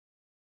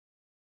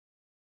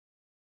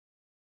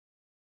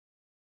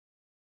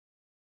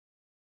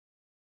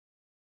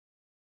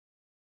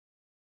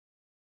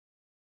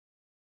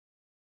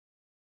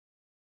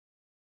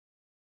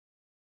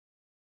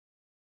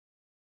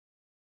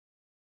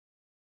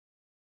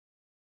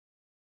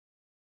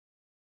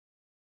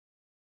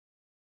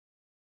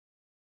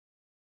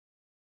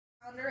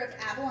Co-founder of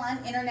Avalon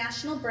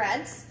International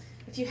Breads.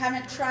 If you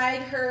haven't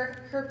tried her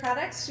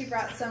products, she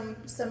brought some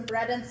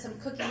bread and some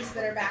cookies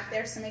that are back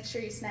there, so make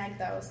sure you snag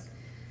those.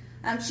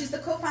 She's the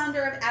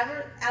co-founder of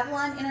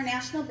Avalon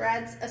International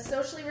Breads, a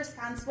socially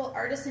responsible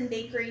artisan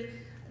bakery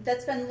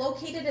that's been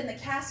located in the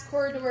Cass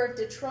Corridor of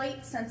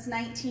Detroit since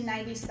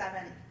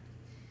 1997.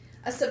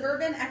 A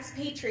suburban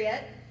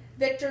expatriate,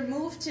 Victor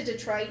moved to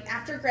Detroit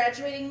after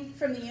graduating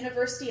from the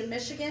University of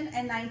Michigan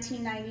in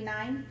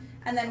 1999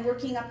 and then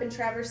working up in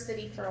Traverse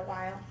City for a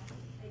while.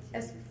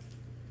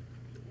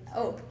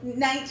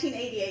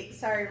 1988,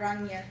 sorry,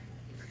 wrong year.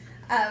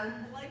 I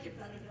like it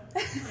better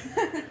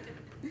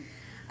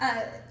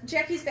now.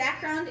 Jackie's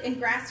background in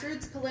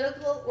grassroots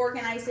political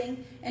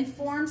organizing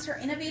informs her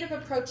innovative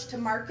approach to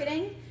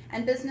marketing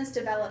and business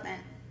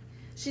development.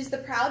 She's the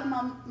proud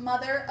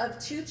mother of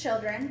 2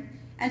 children,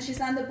 and she's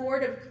on the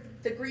board of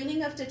the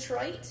Greening of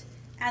Detroit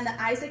and the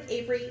Isaac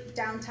Avery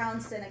Downtown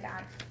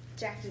Synagogue.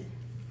 Jackie.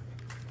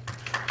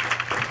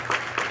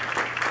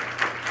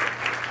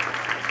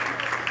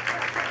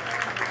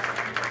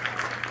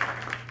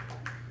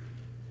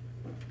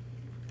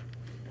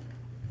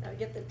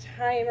 Get the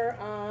timer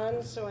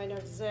on so I know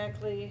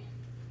exactly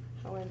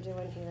how I'm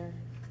doing here.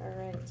 All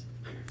right.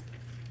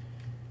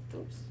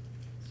 Oops,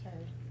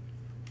 sorry.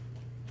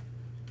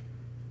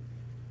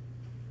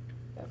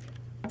 Okay.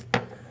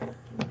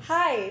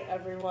 Hi,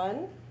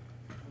 everyone.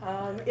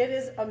 It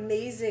is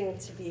amazing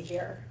to be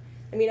here.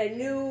 I mean,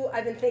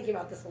 I've been thinking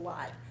about this a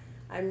lot.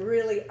 I'm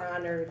really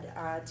honored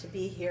to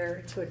be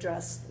here to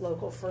address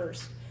Local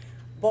First.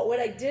 But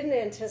what I didn't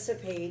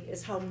anticipate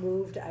is how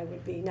moved I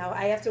would be. Now,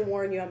 I have to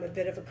warn you, I'm a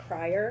bit of a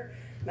crier.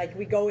 Like,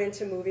 we go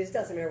into movies,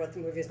 doesn't matter what the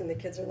movie is, and the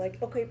kids are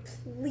like, okay,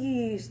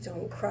 please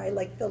don't cry,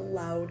 like the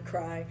loud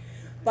cry.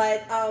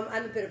 But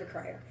I'm a bit of a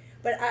crier.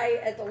 But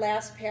at the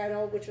last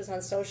panel, which was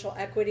on social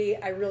equity,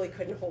 I really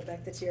couldn't hold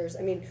back the tears.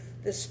 I mean,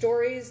 the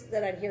stories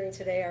that I'm hearing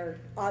today are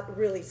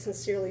really,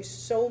 sincerely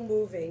so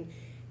moving.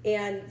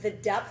 And the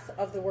depth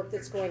of the work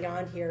that's going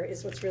on here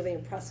is what's really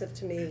impressive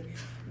to me.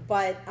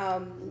 But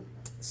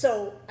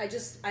so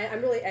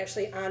I'm really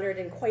actually honored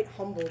and quite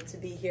humbled to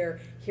be here,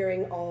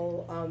 hearing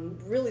all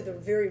really the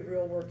very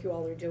real work you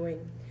all are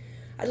doing.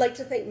 I'd like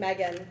to thank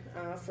Megan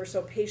for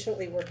so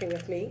patiently working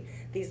with me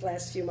these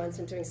last few months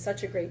and doing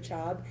such a great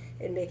job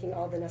in making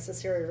all the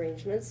necessary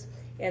arrangements,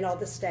 and all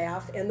the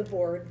staff and the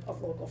board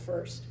of Local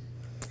First.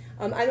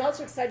 I'm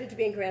also excited to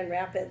be in Grand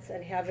Rapids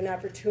and have an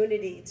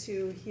opportunity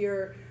to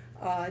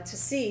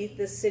see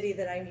this city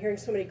that I'm hearing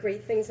so many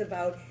great things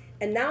about.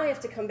 And now I have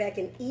to come back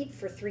and eat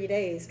for 3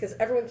 days because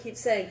everyone keeps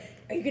saying,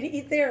 are you going to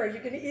eat there? Are you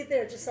going to eat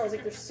there? It just sounds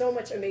like there's so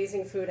much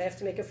amazing food. I have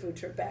to make a food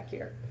trip back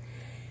here.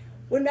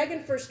 When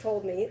Megan first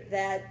told me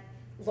that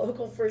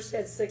Local First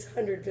had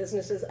 600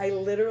 businesses, I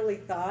literally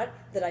thought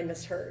that I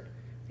misheard.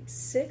 Like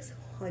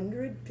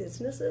 600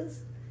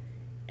 businesses?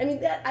 I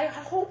mean, I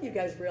hope you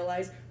guys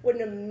realize what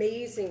an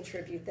amazing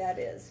tribute that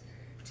is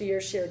to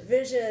your shared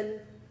vision,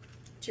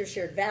 to your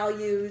shared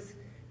values,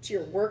 to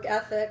your work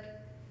ethic,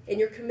 and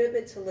your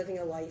commitment to living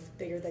a life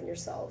bigger than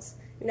yourselves.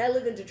 I mean, I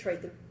live in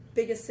Detroit, the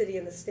biggest city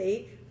in the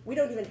state. We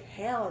don't even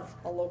have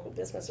a local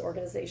business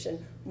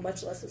organization,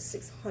 much less of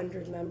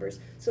 600 members.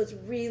 So it's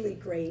really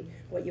great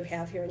what you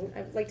have here, and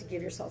I'd like to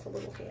give yourself a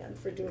little hand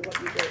for doing what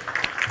you do.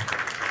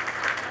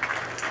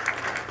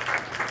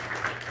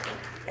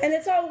 And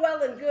it's all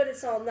well and good,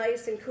 it's all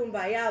nice and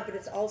kumbaya, but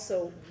it's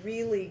also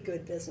really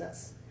good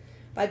business.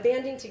 By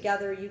banding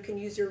together, you can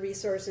use your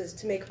resources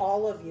to make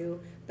all of you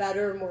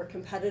better, more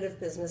competitive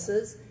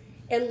businesses,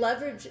 and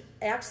leverage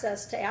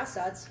access to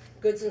assets,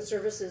 goods and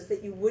services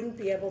that you wouldn't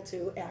be able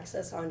to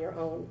access on your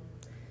own.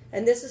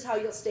 And this is how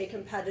you'll stay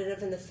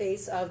competitive in the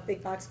face of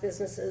big box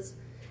businesses.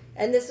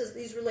 And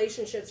these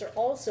relationships are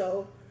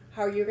also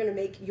how you're going to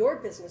make your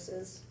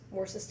businesses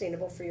more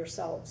sustainable for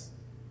yourselves.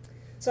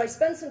 So I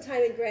spent some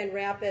time in Grand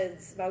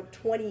Rapids about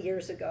 20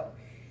 years ago.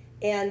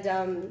 And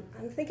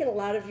I'm thinking a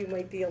lot of you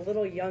might be a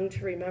little young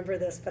to remember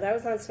this, but I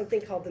was on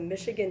something called the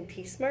Michigan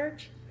Peace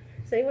March.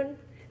 Is anyone?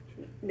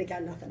 They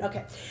got nothing.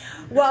 Okay.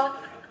 Well,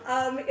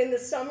 in the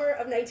summer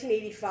of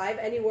 1985,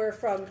 anywhere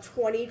from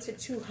 20 to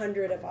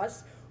 200 of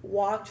us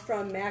walked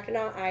from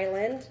Mackinac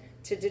Island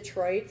to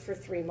Detroit for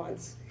 3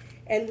 months.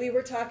 And we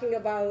were talking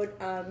about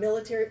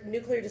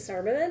nuclear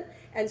disarmament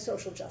and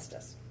social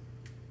justice.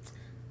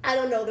 I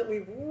don't know that we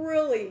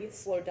really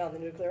slowed down the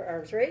nuclear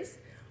arms race,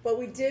 but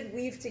we did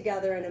weave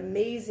together an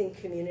amazing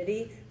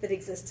community that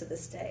exists to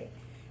this day.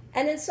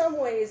 And in some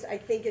ways, I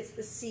think it's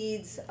the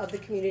seeds of the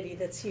community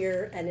that's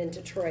here and in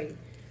Detroit.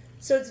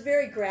 So it's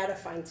very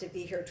gratifying to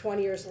be here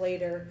 20 years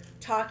later,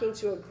 talking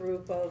to a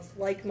group of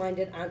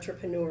like-minded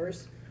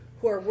entrepreneurs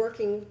who are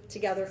working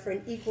together for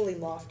an equally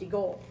lofty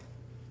goal.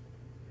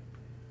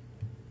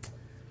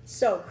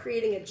 So,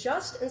 creating a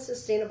just and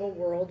sustainable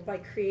world by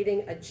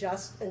creating a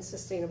just and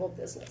sustainable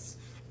business.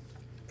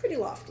 Pretty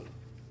lofty.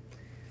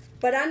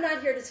 But I'm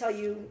not here to tell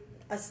you,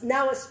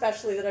 now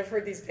especially that I've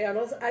heard these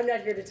panels, I'm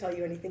not here to tell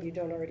you anything you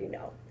don't already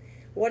know.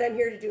 What I'm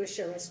here to do is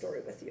share my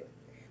story with you.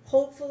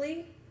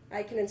 Hopefully,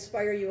 I can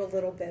inspire you a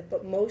little bit,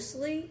 but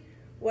mostly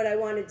what I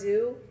want to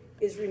do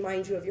is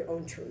remind you of your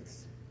own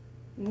truths.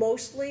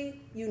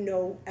 Mostly, you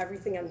know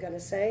everything I'm going to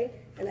say,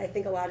 and I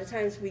think a lot of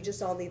times we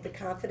just all need the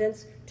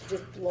confidence to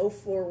just blow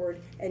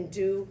forward and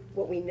do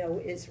what we know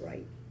is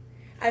right.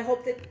 I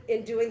hope that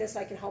in doing this,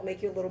 I can help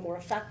make you a little more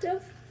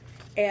effective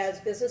as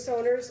business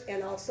owners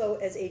and also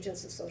as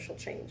agents of social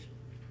change.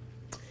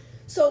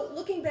 So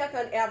looking back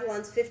on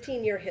Avalon's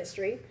 15-year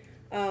history,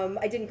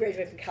 I didn't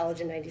graduate from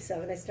college in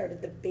 97. I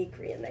started the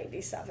bakery in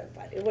 97,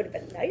 but it would have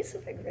been nice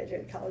if I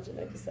graduated college in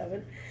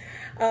 97.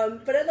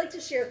 But I'd like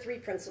to share 3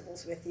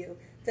 principles with you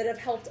that have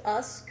helped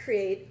us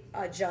create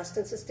a just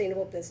and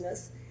sustainable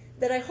business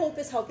that I hope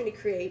is helping to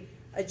create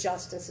a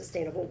just and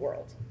sustainable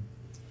world.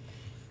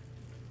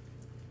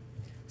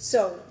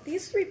 So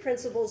these 3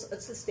 principles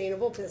of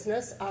sustainable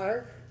business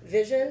are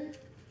vision,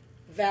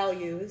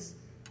 values,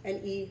 and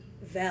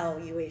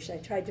evaluation.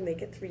 I tried to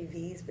make it 3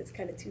 V's, but it's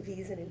kind of 2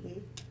 V's and an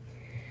E.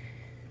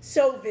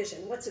 So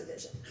vision, what's a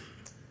vision?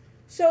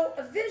 So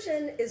a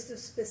vision is the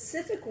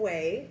specific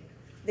way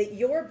that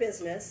your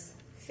business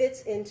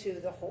fits into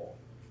the whole.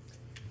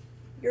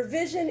 Your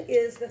vision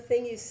is the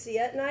thing you see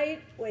at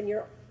night when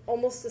you're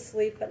almost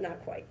asleep, but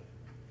not quite.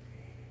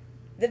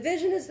 The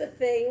vision is the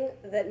thing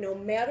that no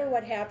matter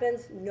what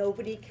happens,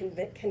 nobody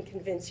can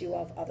convince you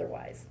of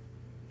otherwise.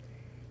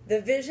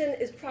 The vision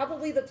is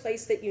probably the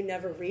place that you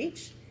never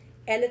reach,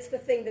 and it's the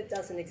thing that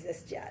doesn't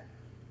exist yet.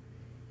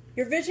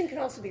 Your vision can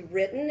also be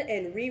written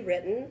and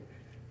rewritten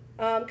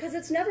because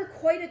it's never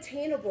quite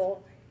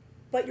attainable,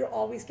 but you're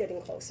always getting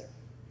closer.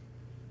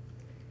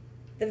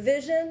 The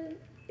vision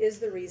is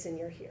the reason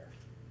you're here.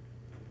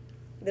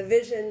 The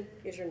vision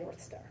is your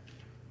North Star.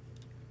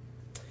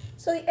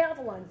 So the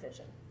Avalon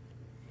vision.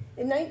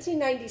 In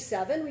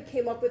 1997, we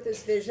came up with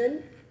this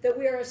vision that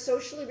we are a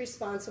socially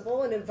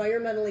responsible and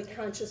environmentally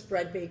conscious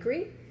bread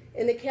bakery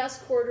in the Cass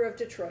Corridor of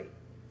Detroit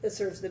that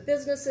serves the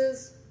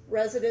businesses,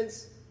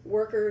 residents,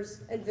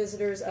 workers, and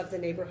visitors of the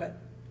neighborhood.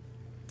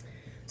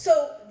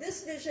 So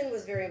this vision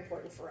was very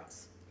important for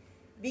us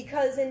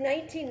because in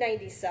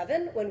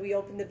 1997, when we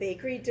opened the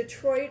bakery,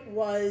 Detroit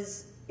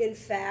was, in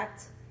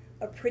fact,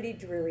 a pretty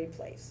dreary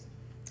place.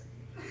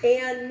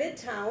 And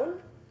Midtown,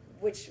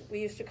 which we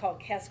used to call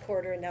Cass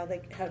Corridor, and now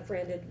they have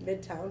branded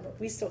Midtown, but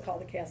we still call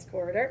the Cass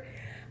Corridor,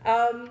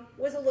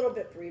 was a little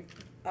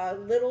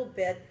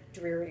bit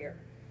drearier.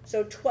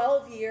 So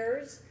 12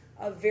 years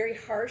of very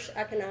harsh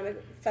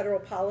economic federal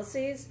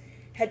policies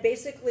had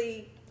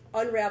basically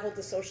unraveled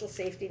the social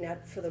safety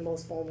net for the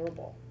most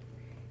vulnerable.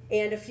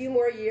 And a few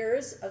more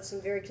years of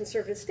some very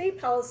conservative state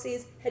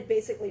policies had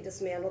basically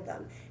dismantled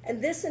them.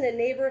 And this in a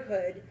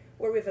neighborhood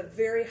where we have a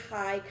very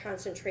high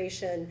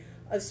concentration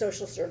of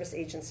social service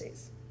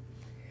agencies.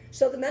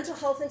 So the mental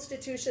health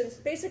institutions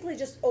basically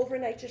just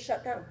overnight just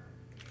shut down.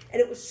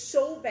 And it was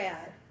so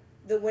bad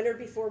the winter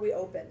before we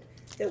opened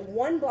that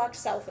 1 block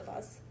south of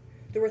us,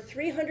 there were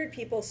 300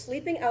 people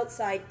sleeping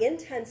outside in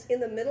tents in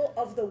the middle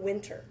of the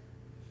winter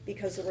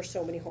because there were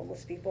so many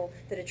homeless people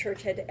that a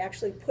church had to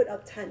actually put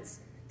up tents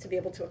to be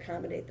able to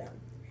accommodate them.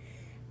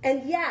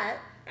 And yet,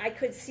 I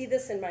could see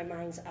this in my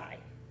mind's eye.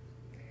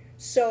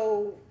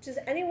 So does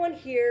anyone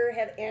here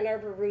have Ann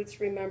Arbor roots,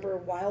 remember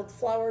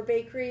Wildflower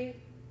Bakery?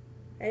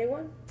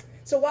 Anyone?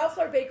 So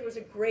Wildflower Bakery was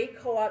a great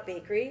co-op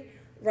bakery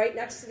right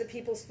next to the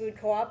People's Food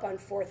Co-op on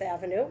 4th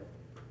Avenue.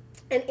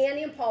 And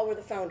Annie and Paul were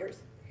the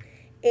founders.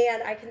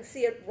 And I can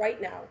see it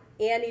right now.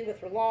 Annie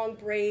with her long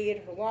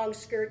braid, her long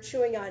skirt,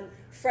 chewing on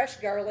fresh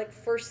garlic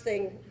first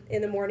thing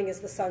in the morning as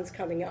the sun's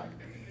coming up.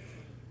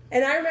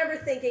 And I remember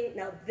thinking,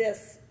 now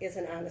this is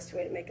an honest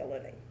way to make a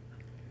living.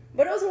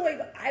 But it wasn't the way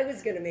that I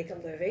was going to make a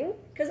living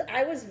because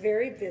I was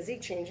very busy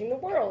changing the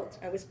world.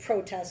 I was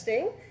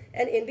protesting,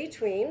 and in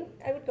between,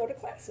 I would go to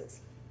classes.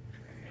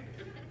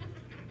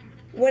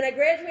 When I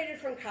graduated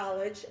from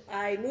college,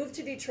 I moved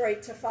to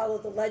Detroit to follow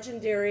the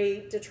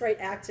legendary Detroit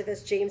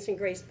activists James and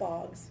Grace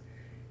Boggs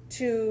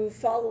to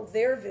follow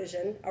their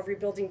vision of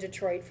rebuilding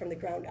Detroit from the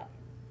ground up.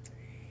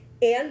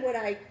 And when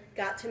I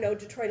got to know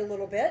Detroit a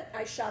little bit,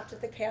 I shopped at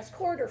the Cass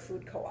Corridor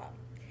Food Co-op.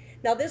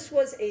 Now this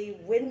was a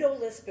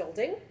windowless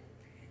building,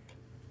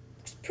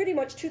 pretty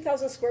much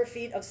 2,000 square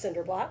feet of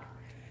cinder block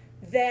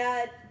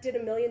that did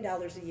 $1 million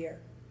a year.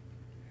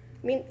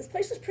 I mean, this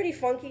place was pretty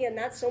funky and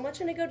not so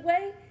much in a good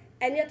way,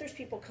 and yet there's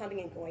people coming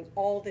and going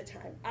all the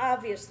time.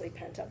 Obviously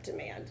pent-up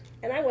demand.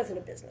 And I wasn't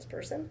a business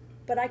person,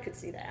 but I could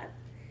see that.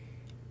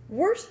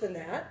 Worse than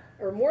that,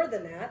 or more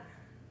than that,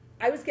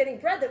 I was getting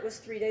bread that was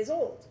 3 days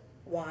old.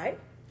 Why?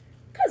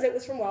 Because it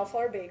was from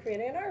Wildflower Bakery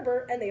in Ann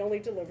Arbor, and they only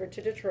delivered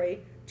to Detroit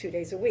 2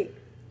 days a week.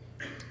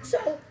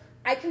 So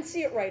I can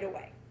see it right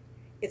away.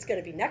 It's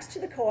going to be next to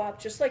the co-op,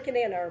 just like in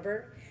Ann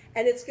Arbor,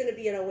 and it's going to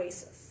be an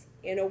oasis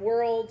in a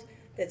world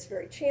that's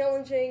very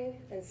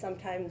challenging and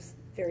sometimes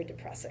very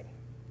depressing.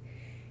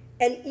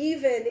 And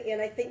even in,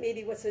 I think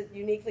maybe what's a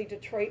uniquely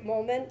Detroit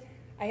moment,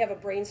 I have a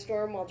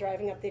brainstorm while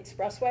driving up the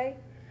expressway,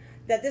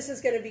 that this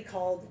is going to be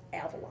called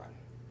Avalon.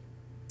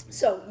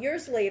 So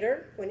years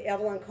later, when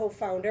Avalon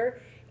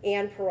co-founder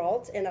Ann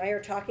Peralt and I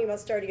are talking about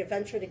starting a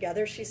venture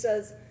together, she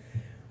says,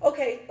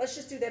 okay, let's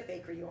just do that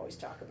bakery you always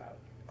talk about.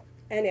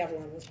 And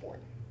Avalon was born.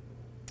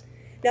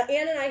 Now,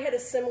 Ann and I had a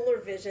similar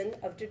vision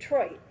of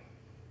Detroit.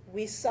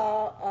 We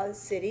saw a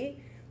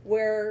city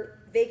where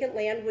vacant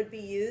land would be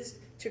used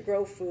to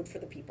grow food for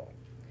the people,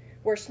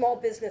 where small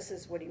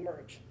businesses would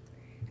emerge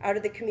out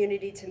of the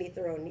community to meet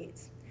their own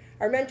needs.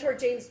 Our mentor,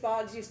 James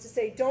Boggs, used to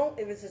say,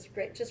 it was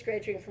just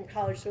graduating from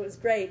college, so it was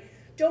great,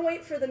 don't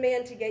wait for the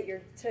man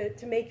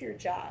to make your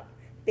job.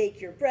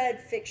 Bake your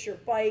bread, fix your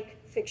bike,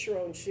 fix your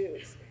own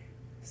shoes.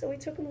 So we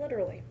took him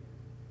literally.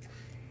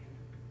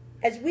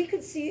 As we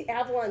could see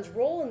Avalon's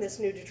role in this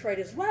new Detroit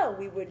as well,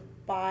 we would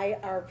buy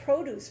our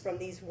produce from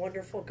these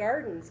wonderful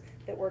gardens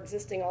that were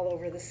existing all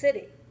over the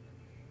city.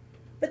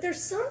 But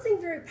there's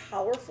something very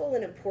powerful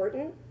and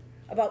important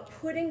about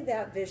putting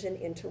that vision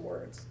into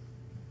words.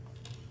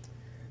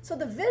 So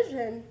the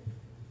vision,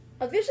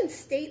 a vision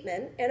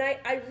statement, and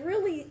I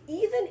really,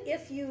 even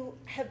if you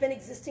have been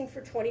existing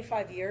for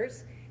 25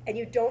 years and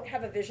you don't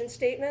have a vision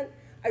statement,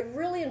 I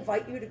really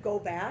invite you to go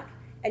back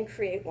and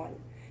create one.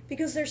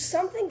 Because there's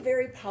something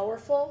very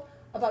powerful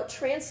about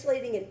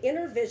translating an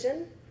inner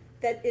vision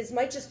that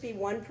might just be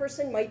one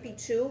person, might be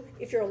two.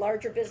 If you're a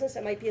larger business,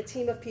 it might be a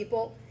team of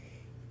people,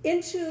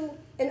 into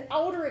an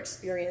outer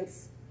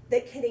experience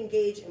that can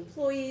engage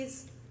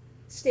employees,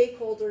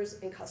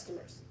 stakeholders, and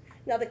customers.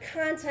 Now, the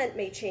content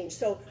may change.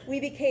 So we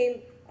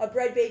became a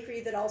bread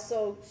bakery that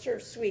also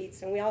serves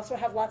sweets, and we also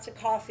have lots of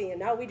coffee, and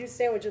now we do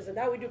sandwiches, and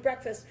now we do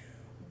breakfast.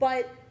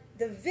 But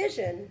the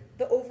vision,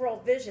 the overall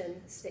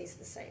vision, stays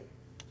the same.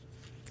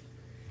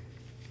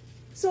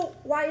 So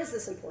why is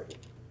this important?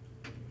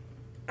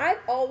 I've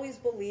always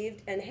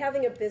believed, and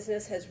having a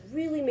business has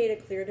really made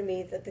it clear to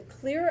me, that the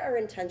clearer our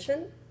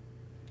intention,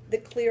 the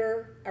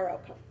clearer our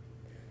outcome.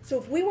 So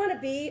if we want to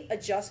be a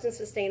just and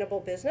sustainable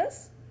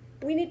business,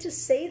 we need to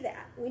say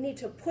that. We need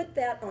to put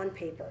that on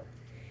paper.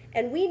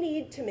 And we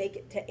need to make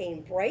it to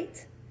aim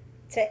bright,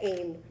 to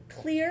aim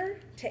clear,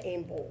 to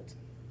aim bold.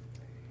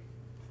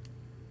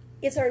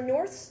 It's our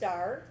North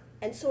Star,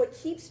 and so it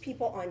keeps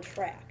people on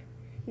track.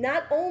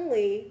 Not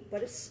only,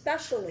 but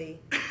especially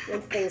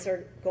when things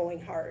are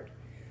going hard,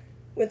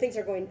 when things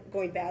are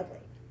going badly.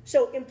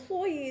 So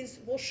employees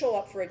will show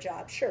up for a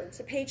job. Sure, it's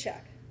a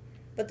paycheck,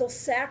 but they'll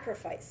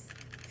sacrifice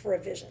for a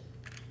vision.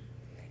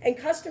 And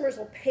customers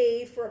will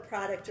pay for a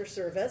product or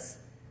service,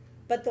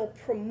 but they'll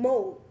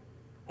promote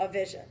a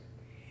vision.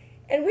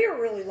 And we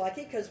were really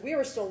lucky because we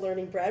were still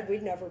learning bread.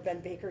 We'd never been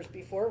bakers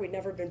before. We'd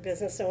never been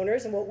business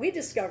owners. And what we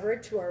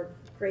discovered, to our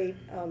great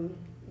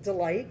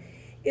delight,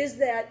 is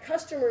that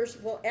customers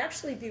will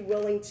actually be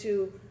willing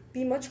to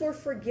be much more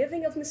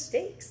forgiving of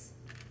mistakes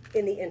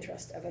in the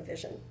interest of a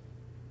vision.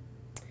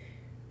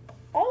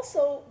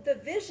 Also, the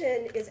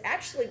vision is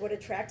actually what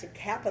attracted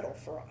capital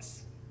for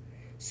us.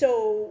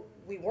 So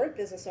we weren't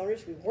business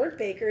owners, we weren't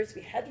bakers,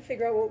 we had to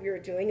figure out what we were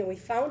doing, and we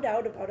found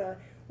out about a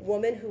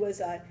woman who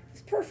was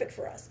perfect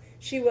for us.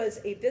 She was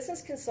a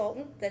business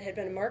consultant that had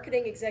been a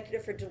marketing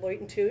executive for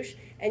Deloitte & Touche,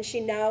 and she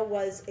now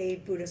was a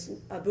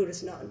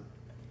Buddhist nun.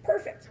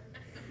 Perfect.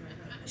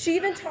 She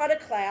even taught a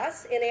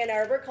class in Ann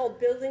Arbor called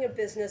Building a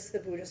Business the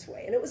Buddhist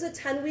Way. And it was a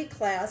 10-week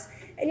class.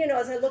 And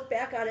as I look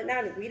back on it now,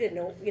 I mean, we didn't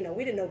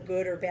know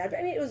good or bad, but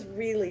I mean, it was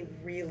really,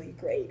 really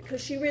great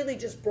because she really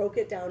just broke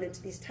it down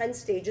into these 10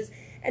 stages.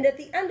 And at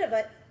the end of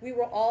it, we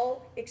were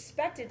all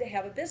expected to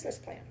have a business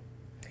plan.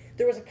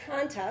 There was a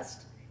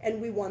contest,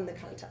 and we won the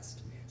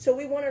contest. So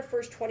we won our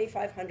first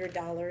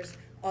 $2,500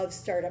 of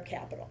startup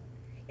capital,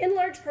 in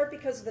large part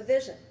because of the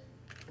vision.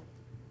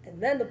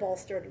 And then the ball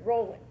started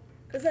rolling.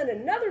 Because then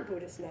another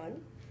Buddhist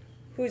nun,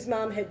 whose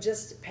mom had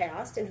just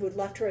passed and who had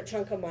left her a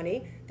chunk of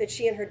money that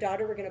she and her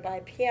daughter were going to buy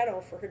a piano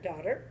for her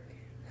daughter,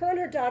 her and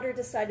her daughter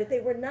decided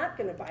they were not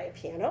going to buy a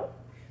piano,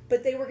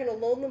 but they were going to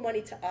loan the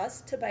money to us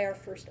to buy our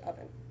first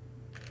oven.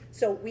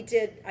 So we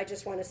did, I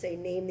just want to say,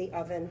 name the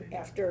oven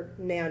after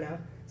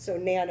Nana. So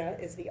Nana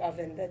is the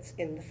oven that's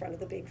in the front of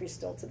the bakery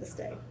still to this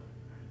day.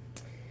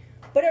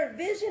 But our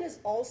vision is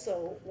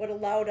also what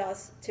allowed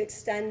us to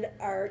extend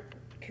our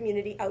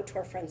community out to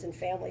our friends and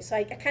family. So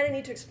I kind of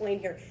need to explain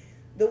here.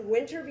 The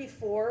winter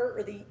before,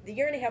 or the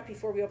year and a half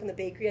before we opened the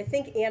bakery, I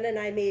think Anna and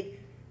I made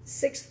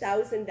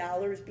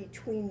 $6,000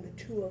 between the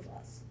two of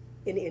us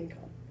in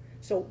income.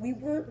 So we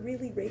weren't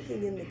really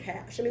raking in the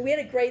cash. I mean, we had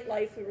a great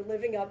life. We were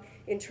living up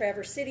in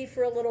Traverse City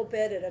for a little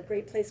bit at a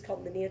great place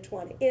called the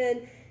Neatuana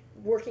Inn,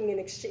 working in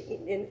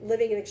exchange,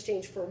 living in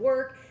exchange for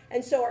work.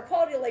 And so our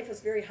quality of life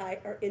was very high.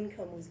 Our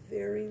income was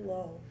very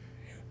low.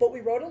 But we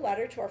wrote a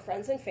letter to our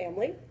friends and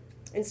family,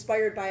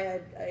 inspired by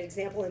an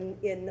example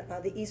in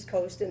the East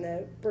Coast in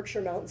the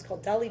Berkshire Mountains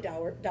called Delhi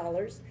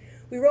Dollars.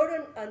 We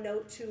wrote a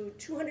note to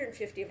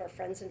 250 of our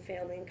friends and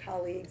family and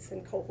colleagues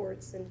and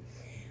cohorts and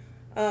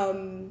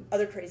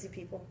other crazy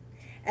people,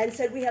 and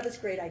said, we have this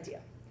great idea.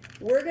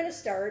 We're going to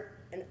start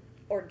an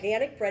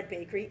organic bread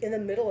bakery in the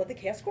middle of the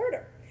Cass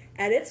Corridor,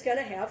 and it's going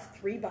to have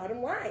 3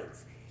 bottom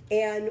lines.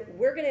 And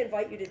we're going to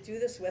invite you to do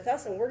this with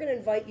us, and we're going to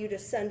invite you to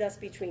send us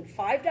between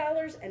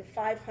 $5 and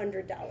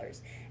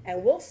 $500.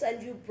 And we'll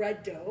send you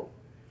bread dough,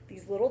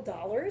 these little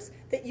dollars,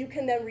 that you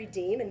can then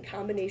redeem in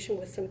combination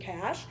with some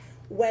cash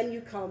when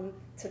you come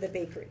to the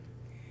bakery.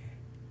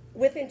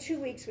 Within 2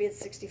 weeks, we had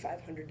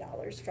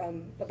 $6,500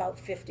 from about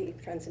 50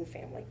 friends and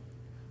family.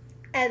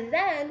 And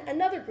then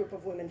another group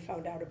of women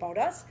found out about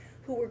us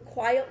who were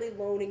quietly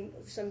loaning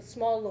some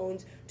small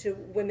loans to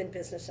women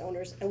business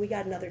owners, and we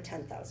got another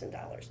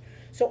 $10,000.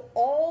 So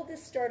all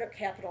this startup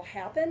capital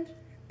happened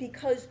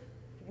because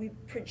we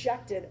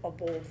projected a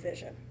bold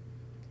vision.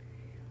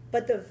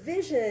 But the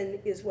vision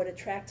is what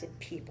attracted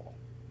people,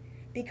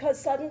 because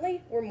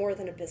suddenly we're more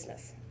than a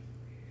business.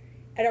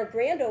 At our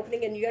grand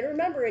opening, and you got to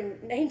remember, in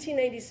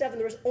 1997,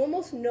 there was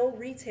almost no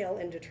retail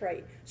in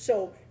Detroit.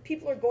 So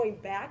people are going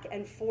back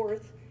and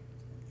forth.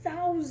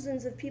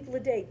 Thousands of people a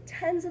day,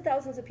 tens of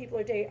thousands of people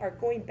a day are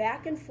going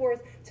back and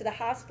forth to the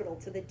hospital,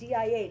 to the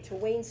DIA, to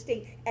Wayne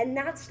State, and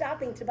not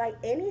stopping to buy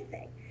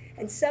anything.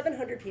 And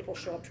 700 people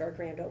show up to our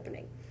grand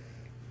opening.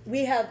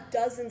 We have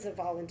dozens of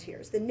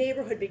volunteers. The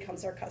neighborhood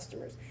becomes our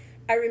customers.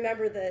 I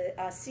remember the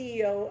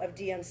CEO of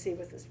DMC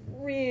was this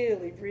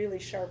really, really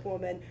sharp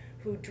woman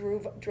who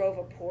drove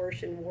a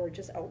Porsche and wore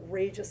just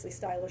outrageously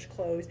stylish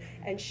clothes.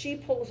 And she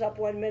pulls up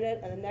one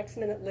minute, and the next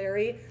minute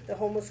Larry, the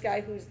homeless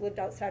guy who's lived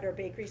outside our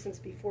bakery since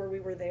before we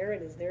were there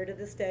and is there to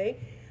this day,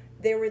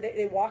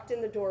 they walked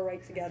in the door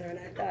right together, and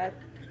I thought,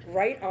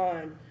 right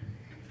on.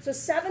 So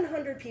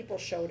 700 people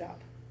showed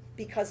up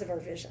because of our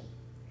vision.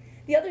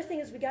 The other thing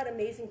is we got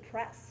amazing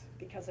press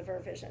because of our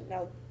vision.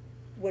 Now,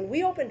 when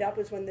we opened up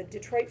was when the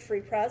Detroit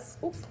Free Press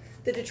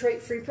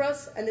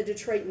and the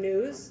Detroit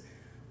News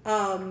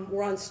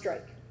were on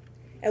strike.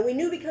 And we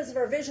knew because of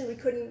our vision we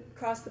couldn't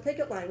cross the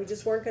picket line. We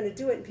just weren't going to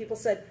do it. And people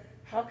said,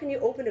 how can you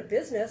open a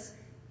business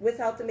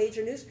without the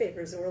major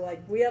newspapers? And we're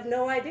like, we have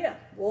no idea.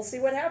 We'll see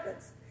what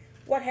happens.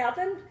 What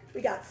happened?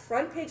 We got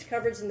front page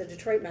coverage in the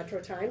Detroit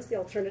Metro Times, the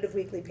alternative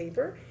weekly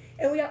paper,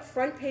 and we got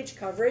front page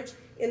coverage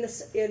in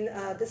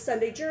the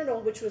Sunday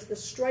Journal, which was the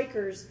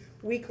strikers'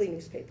 weekly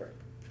newspaper.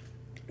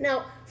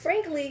 Now,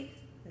 frankly,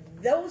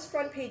 those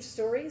front page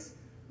stories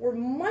were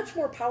much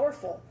more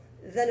powerful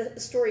than a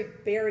story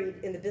buried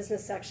in the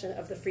business section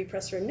of the Free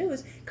Press or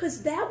News,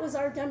 because that was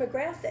our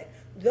demographic.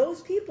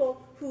 Those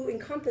people who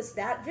encompass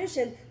that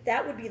vision,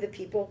 that would be the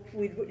people who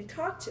we would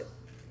talk to.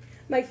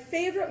 My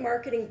favorite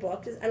marketing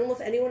book is, I don't know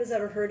if anyone has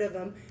ever heard of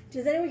him.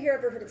 Does anyone here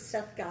ever heard of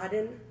Seth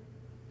Godin?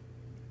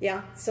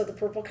 Yeah, so The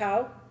Purple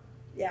Cow?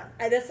 Yeah,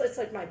 it's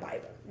like my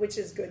Bible, which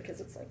is good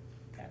because it's like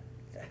that.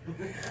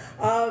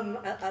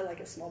 I like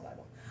a small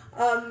Bible.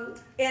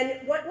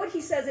 And what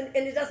he says, and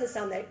it doesn't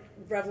sound that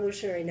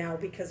revolutionary now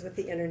because with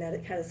the internet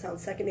it kind of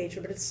sounds second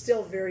nature, but it's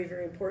still very,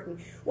 very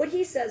important. What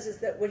he says is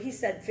that, what he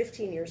said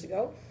 15 years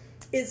ago,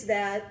 is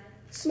that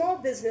small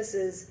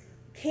businesses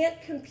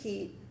can't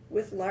compete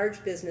with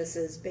large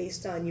businesses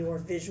based on your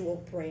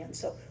visual brand.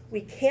 So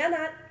we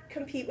cannot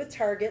compete with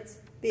Target's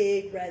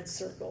big red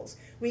circles.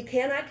 We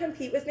cannot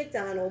compete with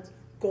McDonald's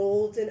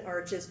golden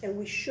arches, and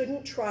we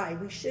shouldn't try.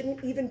 We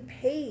shouldn't even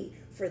pay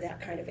for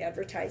that kind of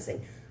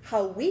advertising.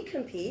 How we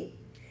compete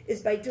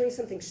is by doing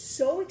something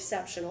so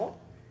exceptional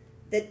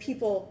that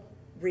people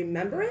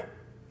remember it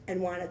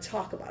and want to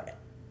talk about it.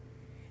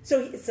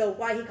 So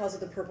why he calls it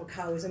the purple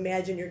cow is,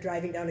 imagine you're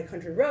driving down a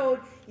country road,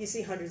 you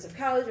see hundreds of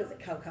cows, you're like,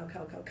 cow, cow,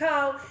 cow, cow,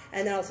 cow,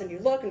 and then all of a sudden you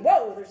look and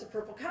whoa, there's a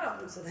purple cow.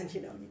 And so then,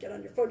 you get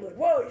on your phone, you're like,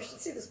 whoa, you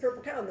should see this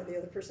purple cow. And then the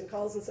other person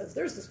calls and says,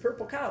 there's this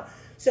purple cow.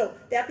 So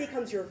that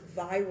becomes your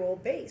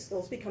viral base.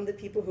 Those become the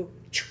people who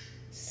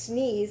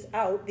sneeze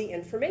out the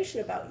information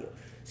about you.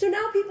 So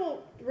now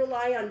people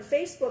rely on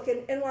Facebook,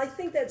 and while I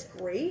think that's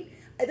great,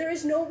 there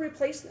is no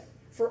replacement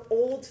for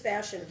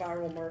old-fashioned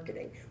viral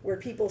marketing, where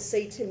people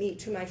say to me,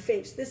 to my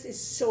face, this is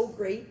so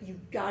great,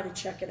 you've got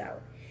to check it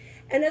out.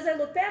 And as I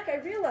look back, I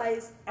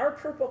realize our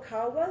purple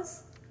cow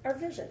was our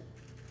vision.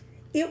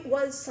 It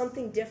was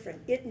something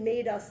different. It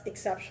made us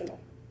exceptional.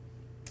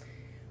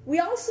 We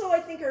also, I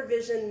think our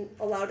vision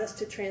allowed us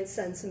to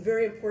transcend some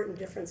very important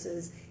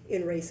differences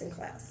in race and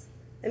class.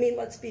 I mean,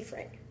 let's be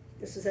frank.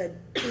 This is an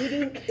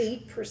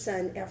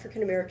 88%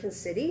 African-American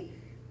city.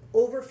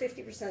 Over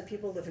 50% of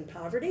people live in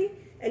poverty.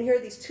 And here are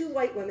these two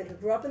white women who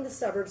grew up in the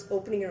suburbs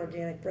opening an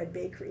organic bread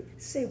bakery.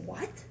 Say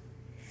what?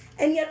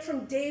 And yet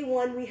from day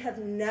one, we have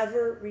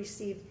never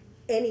received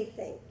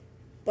anything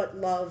but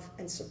love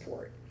and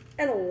support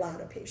and a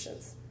lot of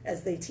patience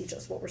as they teach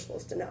us what we're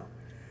supposed to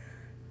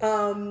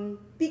know.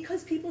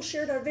 Because people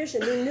shared our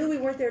vision. They knew we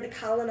weren't there to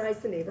colonize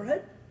the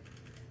neighborhood.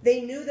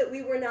 They knew that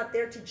we were not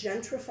there to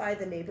gentrify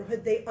the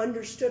neighborhood. They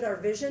understood our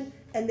vision,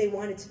 and they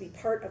wanted to be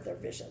part of their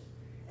vision.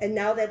 And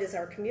now that is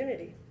our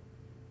community.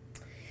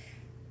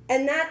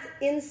 And not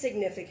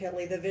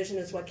insignificantly, the vision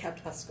is what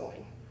kept us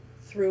going.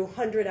 Through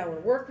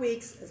 100-hour work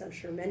weeks, as I'm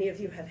sure many of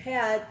you have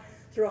had,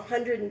 through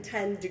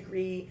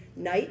 110-degree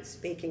nights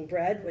baking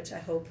bread, which I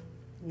hope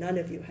none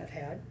of you have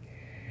had.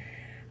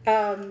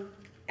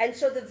 And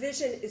so the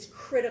vision is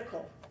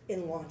critical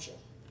in launching.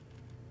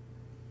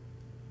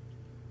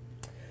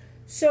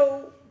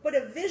 So, but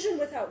a vision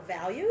without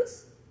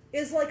values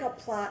is like a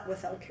plot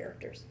without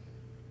characters.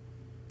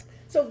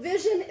 So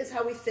vision is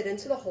how we fit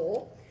into the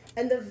whole,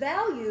 and the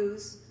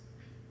values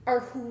are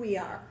who we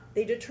are.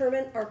 They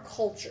determine our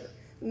culture,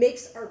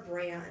 makes our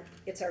brand,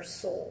 it's our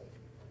soul.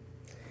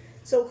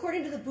 So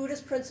according to the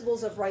Buddhist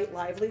principles of right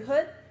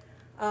livelihood,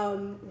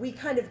 we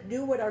kind of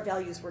knew what our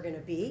values were going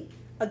to be.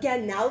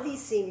 Again, now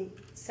these seem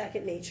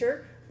second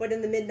nature, but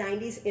in the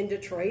mid-90s in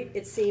Detroit,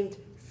 it seemed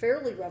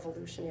fairly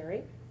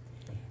revolutionary.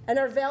 And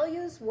our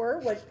values were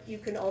what you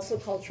can also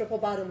call triple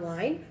bottom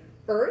line: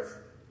 earth,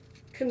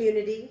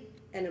 community,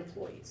 and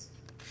employees.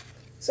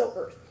 So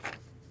earth.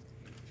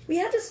 We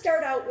had to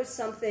start out with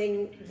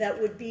something that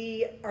would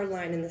be our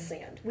line in the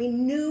sand. We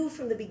knew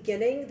from the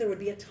beginning there would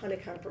be a ton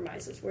of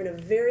compromises. We're in a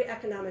very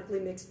economically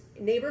mixed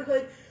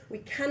neighborhood. We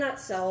cannot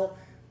sell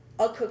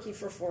a cookie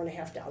for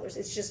 $4.50.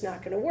 It's just not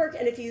going to work.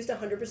 And if you used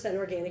 100%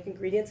 organic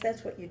ingredients,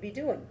 that's what you'd be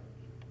doing.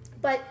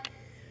 But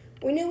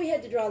we knew we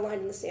had to draw a line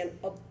in the sand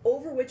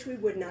over which we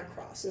would not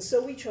cross. And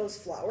so we chose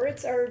flour.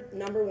 It's our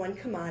 #1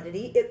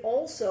 commodity. It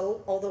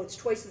also, although it's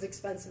twice as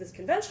expensive as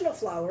conventional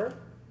flour,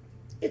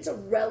 it's a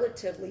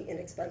relatively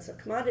inexpensive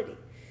commodity.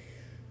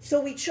 So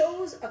we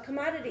chose a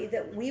commodity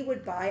that we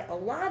would buy a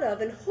lot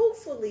of, and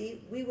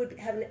hopefully we would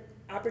have an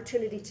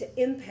opportunity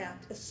to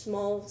impact a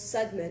small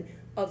segment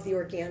of the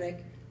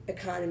organic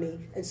economy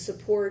and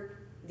support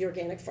the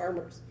organic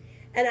farmers.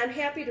 And I'm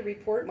happy to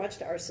report, much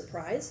to our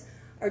surprise,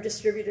 our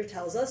distributor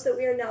tells us that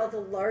we are now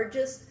the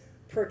largest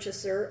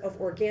purchaser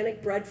of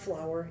organic bread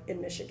flour in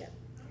Michigan.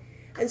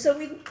 And so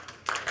we're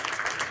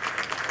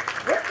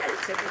kind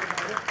of tickled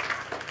about it.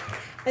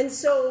 And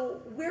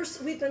so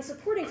we've been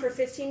supporting for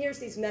 15 years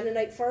these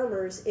Mennonite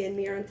farmers in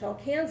Marienthal,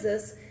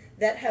 Kansas,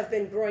 that have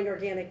been growing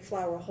organic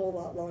flour a whole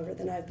lot longer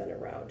than I've been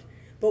around.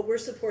 But we're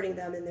supporting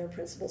them in their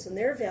principles and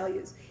their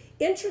values.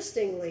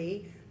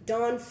 Interestingly,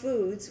 Dawn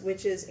Foods,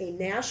 which is a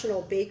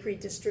national bakery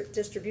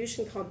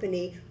distribution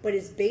company, but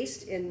is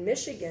based in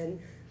Michigan,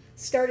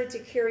 started to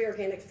carry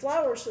organic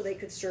flour so they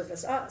could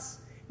service us.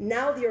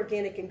 Now the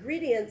organic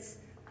ingredients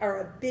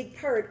are a big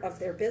part of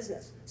their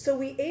business. So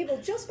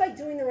just by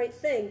doing the right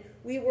thing,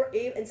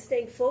 and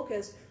staying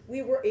focused,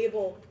 we were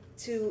able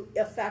to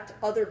affect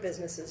other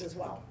businesses as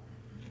well.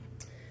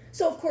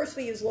 So of course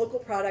we use local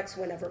products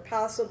whenever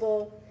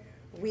possible.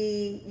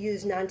 We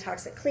use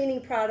non-toxic cleaning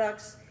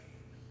products.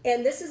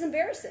 And this is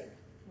embarrassing,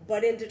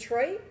 but in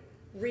Detroit,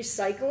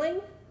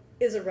 recycling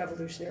is a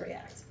revolutionary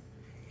act.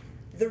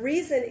 The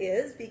reason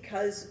is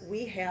because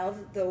we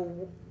have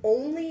the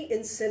only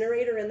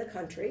incinerator in the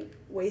country,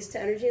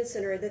 waste-to-energy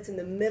incinerator, that's in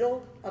the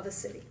middle of a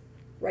city,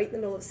 right in the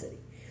middle of a city.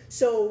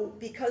 So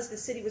because the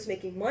city was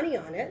making money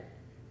on it,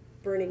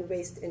 burning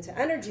waste into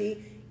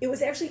energy, it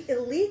was actually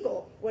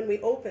illegal when we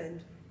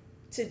opened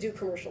to do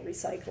commercial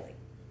recycling.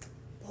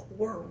 But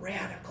we're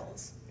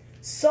radicals.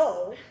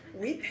 So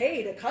we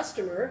paid a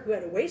customer who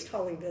had a waste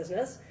hauling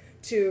business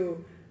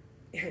to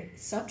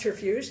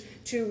subterfuge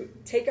to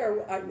take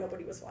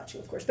nobody was watching,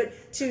 of course, but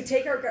to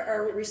take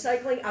our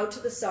recycling out to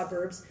the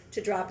suburbs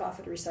to drop off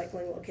at a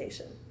recycling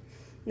location.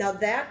 Now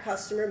that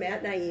customer,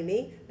 Matt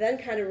Naimi, then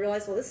kind of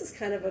realized, well, this is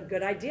kind of a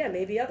good idea.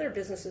 Maybe other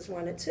businesses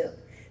want it too.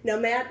 Now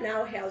Matt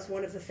now has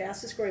one of the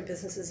fastest growing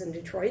businesses in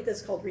Detroit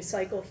that's called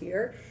Recycle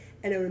Here,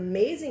 and an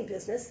amazing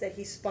business that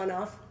he spun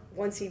off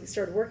once he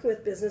started working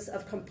with business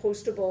of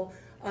compostable,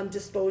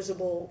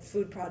 disposable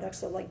food products,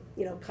 so like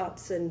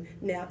cups and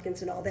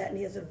napkins and all that, and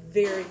he has a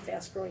very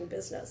fast-growing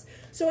business.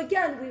 So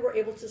again, we were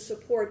able to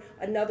support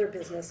another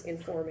business in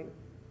forming.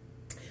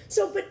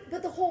 So,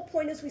 but the whole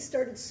point is we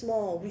started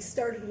small. We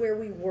started where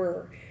we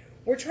were.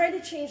 We're trying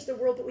to change the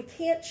world, but we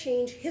can't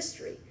change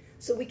history.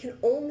 So we can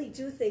only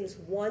do things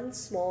one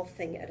small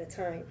thing at a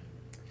time.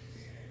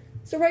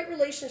 So right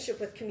relationship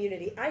with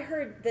community. I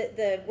heard that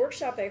the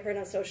workshop I heard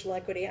on social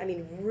equity,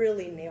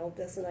 really nailed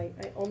this, and I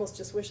almost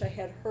just wish I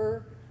had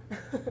her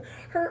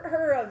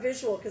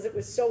visual because it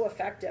was so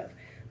effective,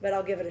 but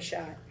I'll give it a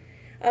shot.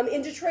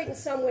 In Detroit, in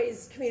some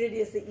ways, community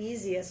is the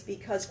easiest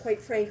because,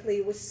 quite frankly,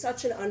 it was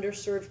such an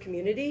underserved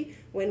community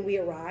when we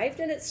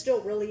arrived, and it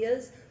still really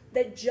is,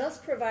 that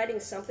just providing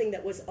something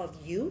that was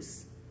of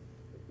use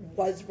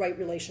was right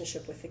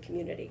relationship with the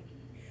community.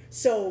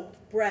 So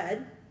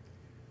bread,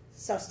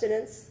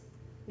 sustenance,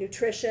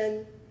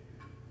 nutrition,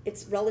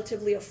 it's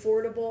relatively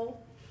affordable,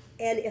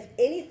 and if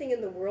anything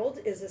in the world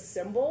is a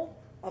symbol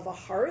of a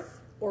hearth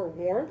or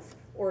warmth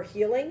or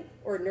healing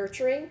or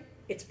nurturing,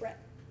 it's bread.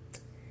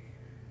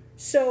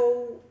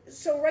 So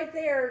right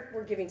there,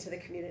 we're giving to the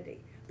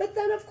community. But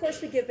then, of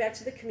course, we give back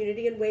to the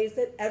community in ways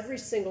that every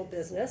single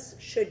business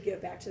should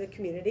give back to the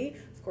community.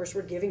 Of course,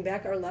 we're giving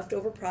back our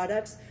leftover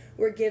products.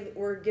 We're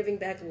giving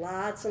back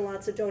lots and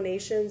lots of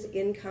donations,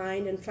 in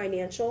kind and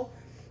financial.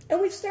 And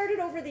we've started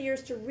over the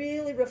years to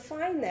really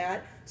refine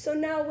that. So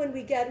now when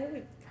we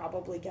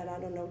probably get,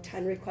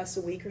 10 requests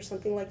a week or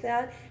something like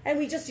that. And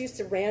we just used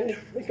to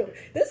randomly go,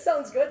 this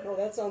sounds good, no,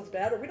 that sounds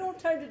bad, or we don't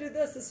have time to do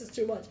this is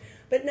too much.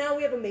 But now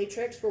we have a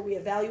matrix where we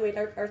evaluate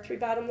our 3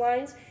 bottom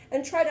lines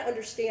and try to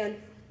understand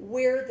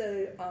where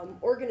the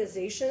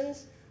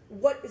organizations,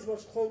 what is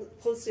most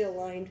closely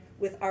aligned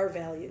with our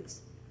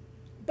values.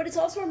 But it's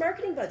also our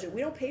marketing budget.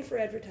 We don't pay for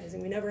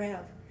advertising, we never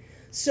have.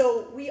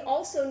 So we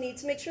also need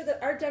to make sure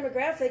that our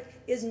demographic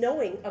is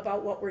knowing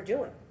about what we're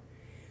doing.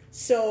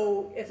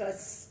 So if a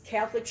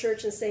Catholic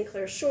church in St.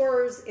 Clair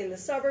Shores in the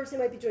suburbs, they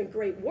might be doing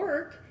great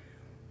work,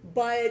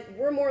 but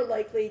we're more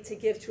likely to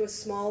give to a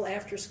small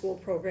after-school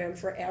program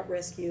for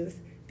at-risk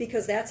youth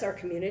because that's our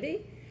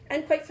community,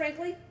 and quite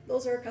frankly,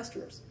 those are our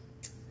customers.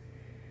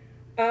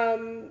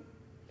 And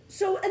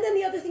then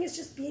the other thing is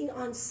just being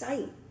on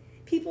site.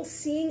 People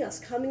seeing us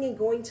coming and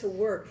going to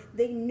work,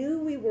 they knew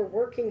we were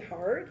working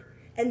hard,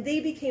 and they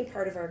became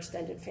part of our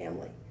extended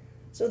family.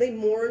 So they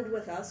mourned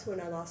with us when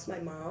I lost my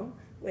mom,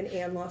 when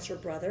Ann lost her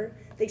brother.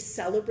 They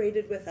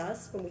celebrated with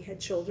us when we had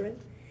children.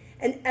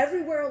 And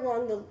everywhere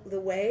along the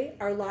way,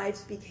 our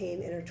lives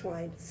became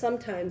intertwined,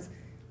 sometimes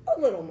a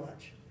little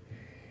much.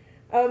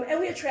 And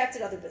we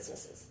attracted other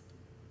businesses.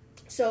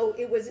 So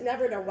it was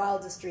never in our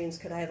wildest dreams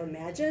could I have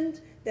imagined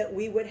that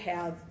we would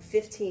have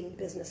 15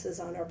 businesses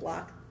on our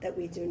block that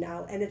we do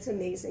now. And it's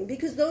amazing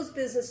because those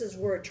businesses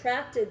were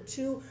attracted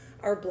to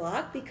our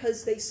block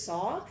because they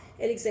saw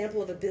an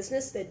example of a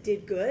business that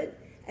did good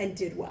and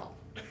did well.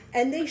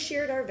 And they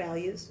shared our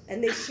values,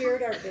 and they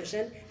shared our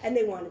vision, and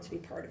they wanted to be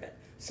part of it.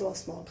 So a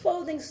small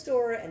clothing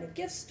store, and a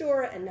gift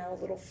store, and now a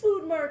little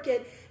food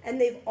market, and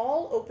they've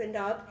all opened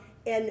up,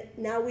 and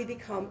now we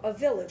become a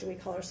village, and we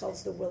call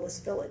ourselves the Willis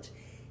Village.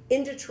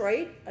 In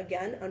Detroit,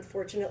 again,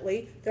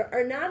 unfortunately, there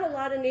are not a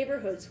lot of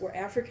neighborhoods where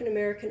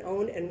African-American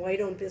owned and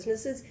white-owned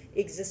businesses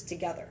exist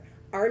together.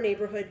 Our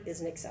neighborhood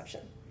is an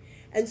exception.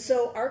 And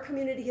so our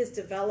community has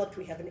developed,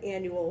 we have an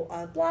annual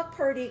block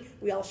party,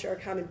 we all share a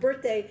common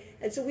birthday,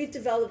 and so we've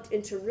developed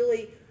into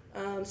really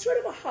sort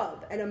of a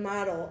hub and a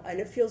model, and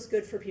it feels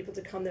good for people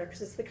to come there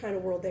because it's the kind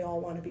of world they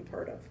all want to be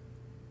part of.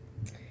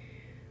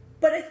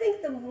 But I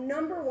think the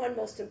number one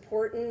most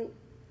important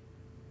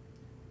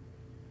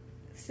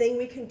thing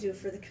we can do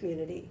for the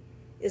community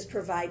is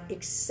provide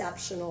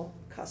exceptional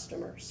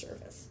customer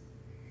service.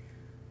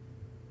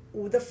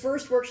 The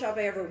first workshop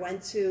I ever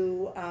went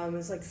to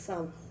was like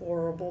some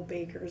horrible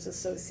Bakers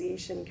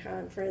Association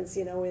conference,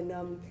 you know, in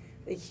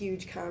a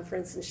huge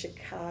conference in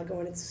Chicago,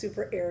 and it's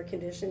super air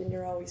conditioned, and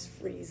you're always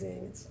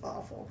freezing. It's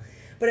awful.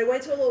 But I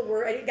went to a little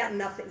work. I got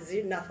nothing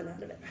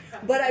out of it.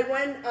 But I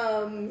went,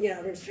 you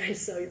know, they're trying to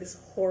sell you this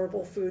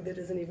horrible food that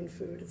isn't even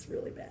food. It's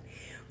really bad.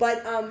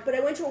 But I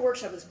went to a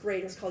workshop. It was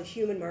great. It was called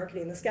Human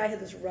Marketing. This guy had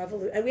this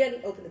and we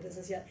hadn't opened the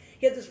business yet.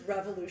 He had this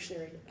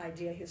revolutionary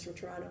idea. He was from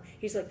Toronto.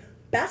 He's like,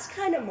 best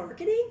kind of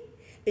marketing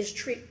is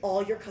treat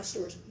all your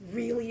customers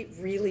really,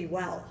 really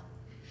well.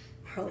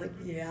 We're like,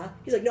 yeah.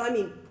 He's like, no, I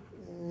mean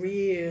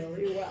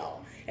really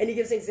well. And he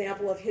gives an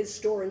example of his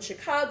store in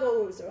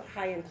Chicago. It was a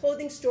high-end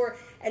clothing store.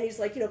 And he's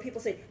like, you know,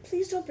 people say,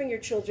 please don't bring your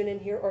children in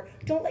here, or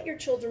don't let your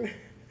children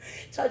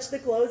touch the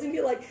clothes. And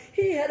be like,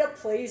 he had a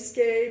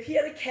playscape, he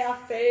had a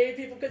cafe,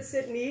 people could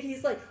sit and eat.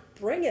 He's like,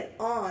 bring it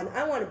on.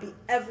 I want to be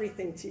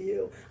everything to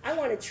you. I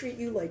want to treat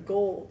you like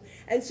gold.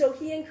 And so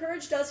he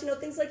encouraged us, you know,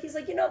 things like, he's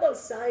like, you know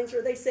those signs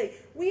where they say,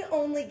 we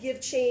only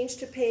give change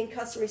to paying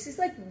customers. He's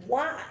like,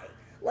 why?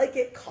 Like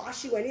it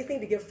costs you anything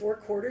to give 4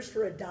 quarters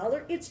for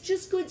 $1? It's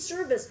just good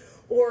service.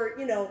 Or,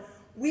 you know,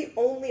 we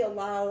only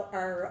allow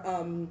our,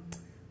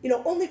 you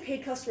know, only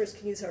paid customers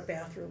can use our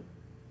bathroom.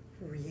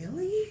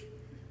 Really?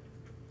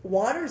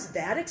 Water's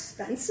that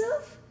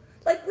expensive?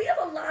 Like, we have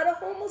a lot of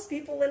homeless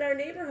people in our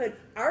neighborhood.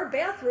 Our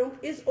bathroom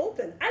is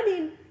open. I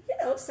mean, you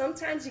know,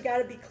 sometimes you got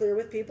to be clear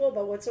with people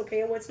about what's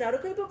okay and what's not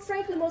okay, but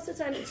frankly, most of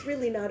the time, it's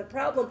really not a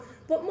problem.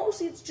 But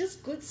mostly, it's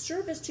just good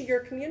service to your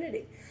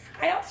community.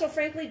 I also,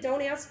 frankly,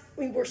 don't ask,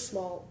 I mean, we're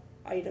small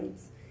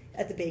items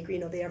at the bakery.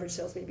 You know, the average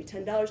sales may be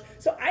 $10.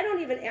 So I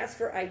don't even ask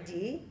for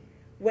ID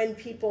when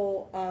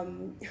people,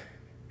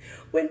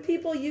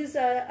 use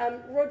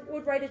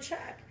would write a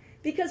check.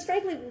 Because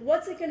frankly,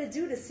 what's it going to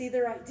do to see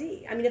their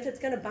ID? I mean, if it's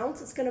going to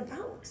bounce, it's going to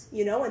bounce,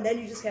 you know, and then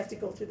you just have to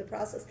go through the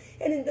process.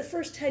 And in the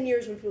first 10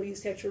 years when people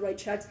used to actually write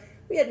checks,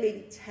 we had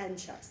maybe 10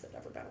 checks that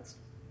never bounced.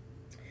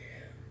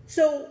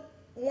 So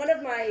one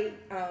of my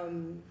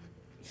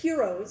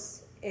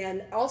heroes,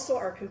 and also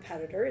our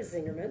competitor, is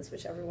Zingerman's,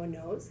 which everyone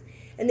knows,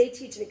 and they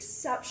teach an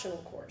exceptional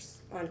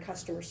course on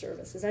customer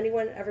service. Has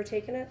anyone ever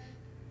taken it?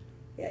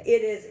 Yeah,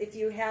 it is. If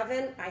you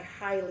haven't, I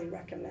highly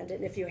recommend it.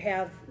 And if you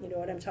have, you know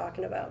what I'm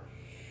talking about.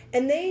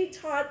 And they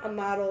taught a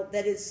model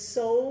that is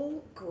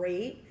so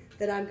great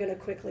that I'm going to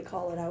quickly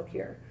call it out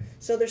here.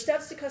 So their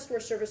steps to customer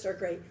service are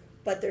great,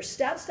 but their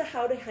steps to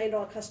how to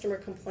handle a customer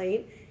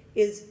complaint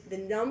is the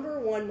number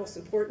one most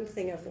important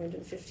thing I've learned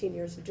in 15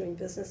 years of doing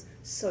business.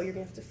 So you're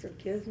going to have to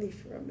forgive me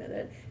for a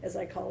minute as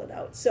I call it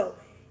out. So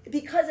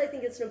because I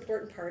think it's an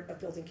important part of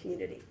building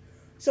community.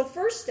 So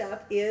first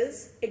step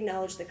is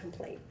acknowledge the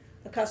complaint.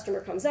 A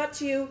customer comes up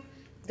to you,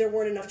 there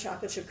weren't enough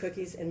chocolate chip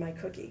cookies in my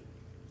cookie.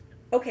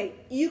 Okay,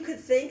 you could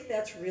think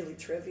that's really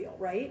trivial,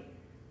 right?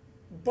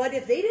 But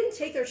if they didn't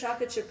take their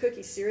chocolate chip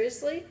cookies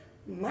seriously,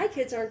 my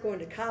kids aren't going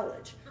to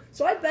college.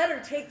 So I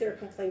better take their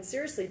complaint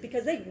seriously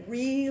because they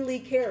really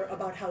care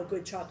about how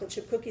good chocolate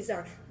chip cookies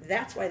are.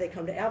 That's why they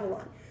come to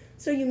Avalon.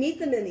 So you meet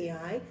them in the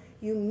eye,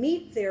 you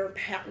meet their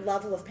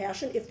level of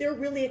passion. If they're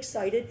really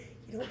excited,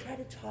 you don't try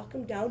to talk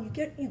them down.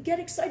 You get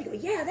excited. You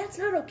go, yeah, that's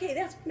not okay,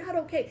 that's not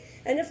okay.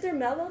 And if they're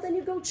mellow, then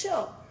you go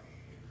chill.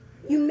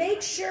 You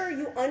make sure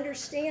you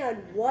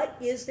understand what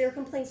is their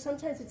complaint.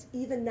 Sometimes it's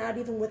not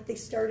even what they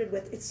started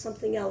with, it's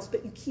something else,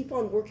 but you keep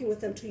on working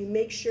with them till you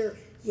make sure,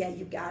 yeah,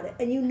 you got it,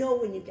 and you know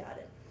when you got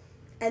it.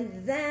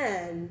 And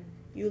then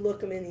you look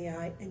them in the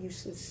eye and you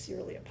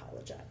sincerely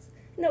apologize.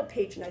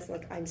 Patronizing,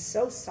 like, I'm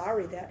so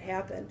sorry that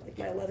happened, like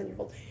my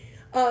 11-year-old.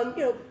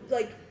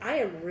 I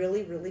am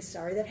really, really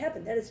sorry that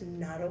happened. That is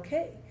not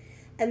okay.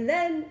 And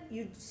then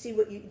you see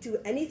what you do,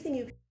 anything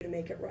you can do to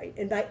make it right.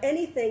 And by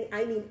anything,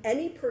 I mean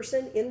any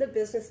person in the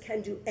business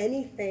can do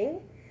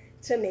anything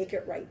to make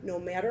it right, no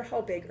matter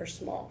how big or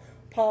small.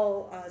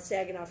 Paul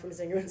Saginaw from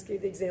Zingerman's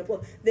gave the example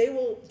of they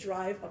will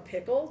drive a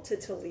pickle to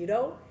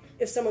Toledo.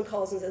 If someone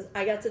calls and says,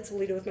 I got to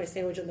Toledo with my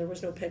sandwich and there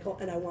was no pickle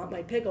and I want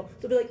my pickle,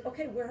 they'll be like,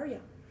 okay, where are you?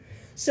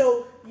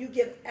 So you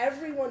give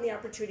everyone the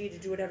opportunity to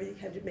do whatever you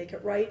can to make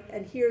it right.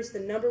 And here's the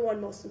number one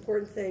most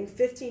important thing,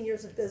 15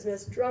 years of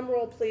business, drum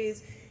roll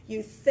please,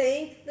 you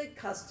thank the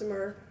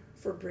customer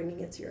for bringing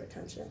it to your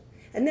attention.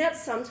 And that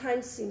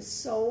sometimes seems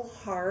so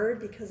hard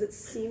because it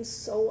seems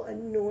so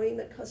annoying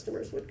that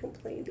customers would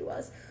complain to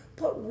us.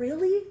 But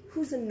really,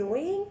 who's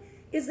annoying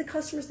is the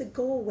customers that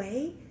go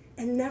away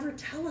and never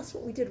tell us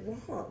what we did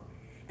wrong.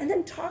 And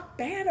then talk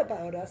bad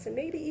about us, and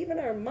maybe even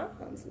our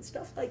moms and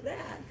stuff like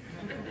that.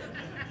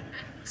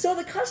 So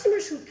the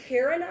customers who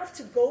care enough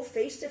to go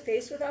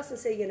face-to-face with us and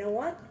say, you know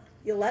what,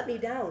 you let me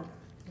down,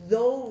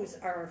 those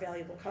are our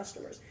valuable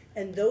customers.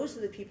 And those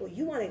are the people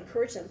you want to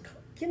encourage them.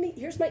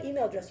 Here's my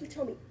email address. You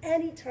tell me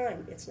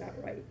anytime it's not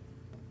right.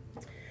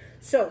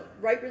 So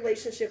right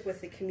relationship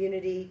with the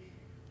community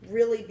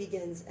really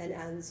begins and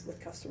ends with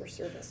customer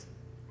service.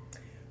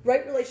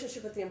 Right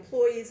relationship with the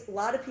employees, a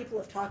lot of people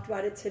have talked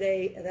about it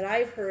today that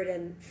I've heard,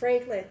 and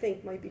frankly I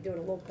think might be doing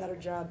a little better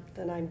job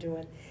than I'm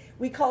doing.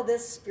 We call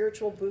this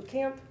spiritual boot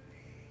camp.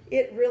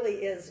 It really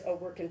is a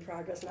work in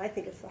progress, and I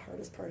think it's the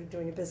hardest part of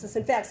doing a business.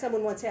 In fact,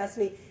 someone once asked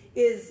me,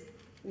 is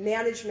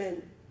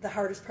management the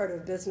hardest part of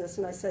a business?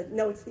 And I said,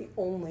 no, it's the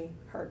only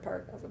hard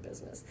part of a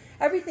business.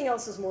 Everything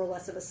else is more or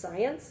less of a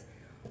science,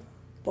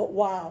 but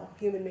wow,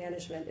 human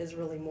management is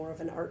really more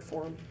of an art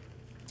form.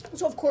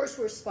 So of course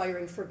we're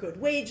aspiring for good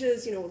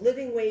wages,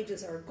 living wage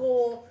is our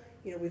goal.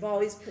 We've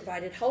always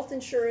provided health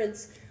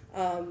insurance,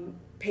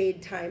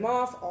 paid time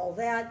off, all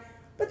that.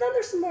 But then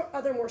there's some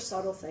other more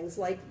subtle things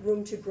like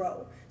room to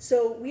grow.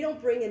 So we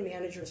don't bring in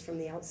managers from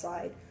the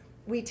outside.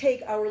 We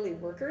take hourly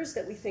workers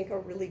that we think are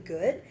really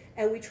good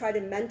and we try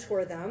to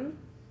mentor them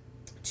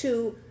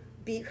to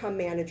become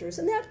managers.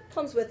 And that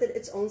comes with it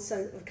its own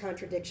set of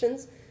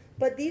contradictions.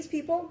 But these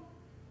people,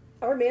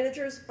 our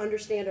managers,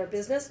 understand our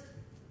business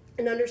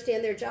and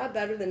understand their job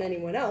better than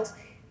anyone else,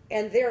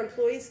 and their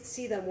employees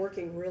see them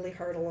working really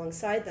hard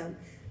alongside them.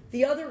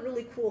 The other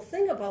really cool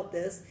thing about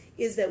this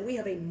is that we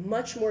have a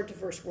much more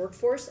diverse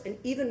workforce, and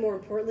even more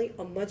importantly,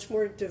 a much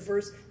more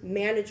diverse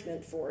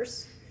management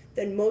force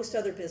than most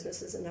other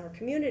businesses in our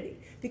community,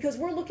 because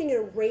we're looking at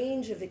a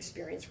range of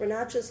experience. We're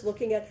not just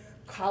looking at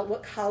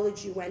what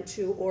college you went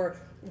to or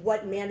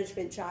what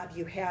management job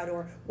you had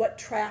or what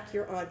track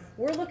you're on.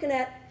 We're looking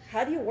at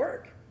how do you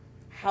work?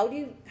 How do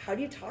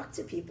you talk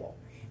to people?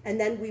 And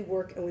then we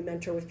work and we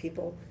mentor with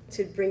people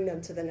to bring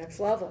them to the next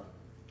level.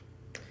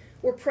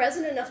 We're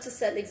present enough to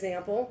set an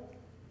example,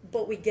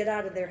 but we get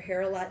out of their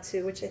hair a lot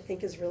too, which I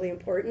think is really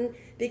important,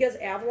 because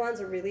Avalon's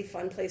a really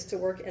fun place to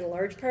work in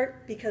large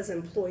part because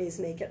employees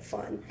make it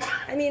fun.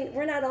 I mean,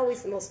 we're not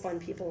always the most fun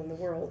people in the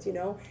world,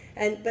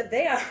 but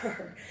they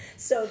are.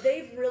 So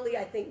they've really,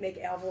 I think, make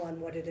Avalon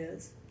what it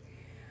is.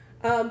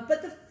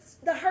 But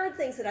the hard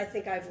things that I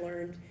think I've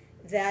learned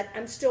that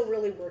I'm still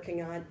really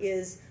working on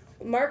is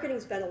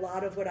marketing's been a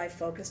lot of what I've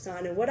focused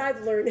on, and what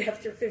I've learned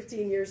after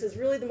 15 years is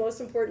really the most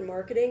important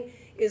marketing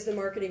is the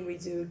marketing we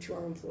do to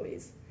our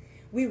employees.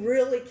 We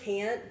really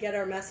can't get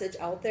our message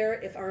out there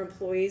if our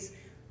employees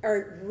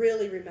aren't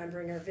really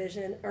remembering our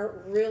vision,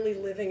 aren't really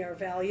living our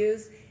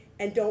values,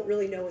 and don't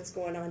really know what's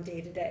going on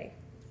day to day.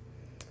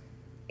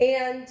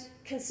 And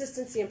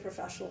consistency and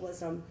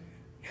professionalism.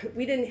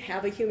 We didn't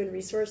have a human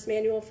resource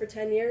manual for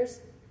 10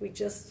 years. We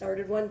just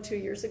started one 2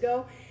 years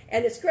ago,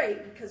 and it's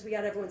great because we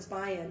got everyone's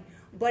buy-in.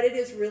 But it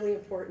is really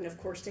important, of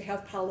course, to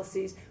have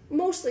policies,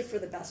 mostly for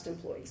the best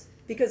employees,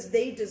 because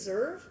they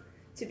deserve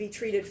to be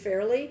treated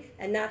fairly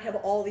and not have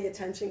all the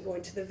attention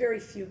going to the very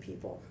few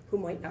people who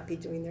might not be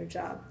doing their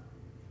job.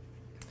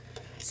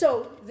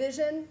 So,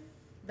 vision,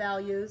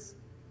 values,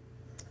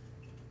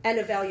 and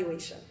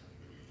evaluation.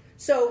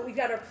 So we've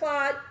got our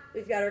plot,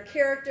 we've got our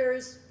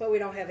characters, but we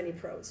don't have any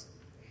prose.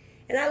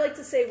 And I like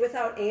to say,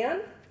 without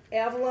Anne,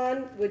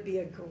 Avalon would be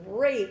a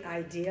great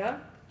idea,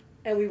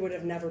 and we would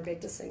have never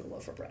baked a single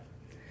loaf of bread.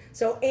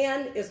 So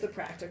Anne is the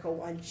practical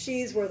one.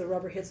 She's where the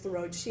rubber hits the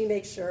road. She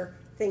makes sure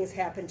things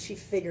happen. She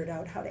figured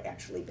out how to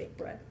actually bake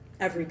bread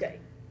every day,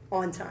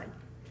 on time.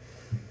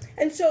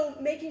 And so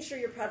making sure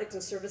your products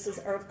and services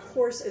are, of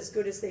course, as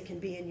good as they can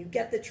be, and you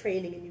get the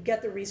training and you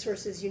get the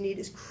resources you need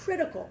is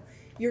critical.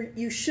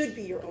 You should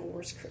be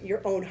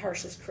your own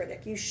harshest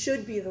critic. You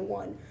should be the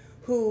one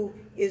who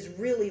is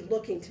really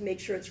looking to make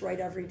sure it's right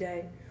every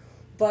day.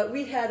 But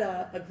we had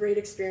a great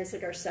experience.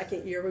 Like our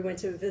second year, we went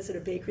to visit a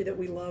bakery that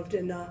we loved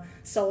in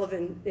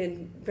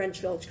Greenwich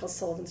Village called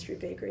Sullivan Street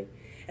Bakery.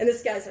 And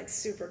this guy's like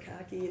super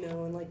cocky, you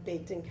know, and like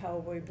baked in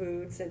cowboy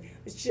boots, and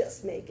was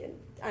just making,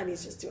 I mean,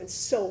 he's just doing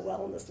so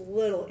well in this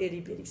little itty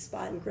bitty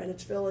spot in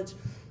Greenwich Village.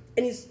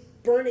 And he's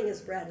burning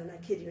his bread, and I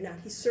kid you not,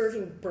 he's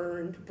serving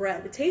burned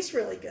bread. It tastes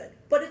really good,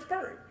 but it's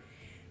burned.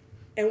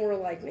 And we're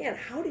like, man,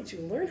 how did you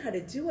learn how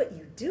to do what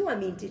you do? I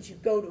mean, did you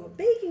go to a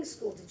baking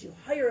school? Did you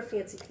hire a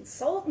fancy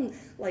consultant?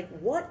 Like,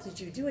 what did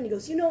you do? And he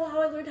goes, you know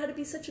how I learned how to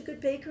be such a good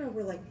baker? And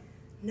we're like,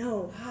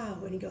 no, how?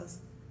 And he goes,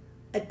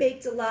 I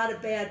baked a lot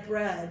of bad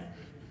bread.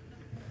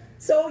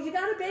 So you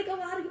got to bake a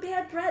lot of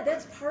bad bread.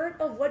 That's part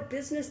of what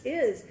business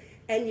is.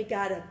 And you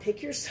got to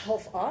pick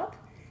yourself up,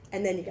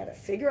 and then you got to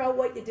figure out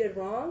what you did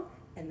wrong,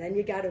 and then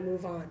you got to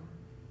move on.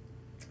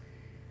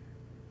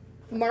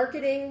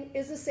 Marketing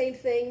is the same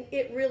thing.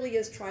 It really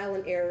is trial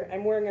and error.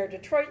 I'm wearing our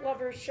Detroit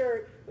Lovers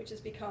shirt, which has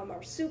become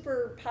our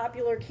super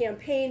popular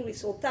campaign. We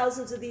sold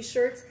thousands of these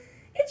shirts.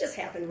 It just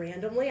happened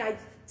randomly. I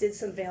did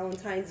some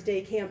Valentine's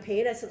Day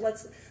campaign. I said,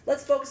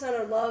 let's focus on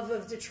our love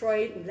of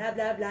Detroit and blah,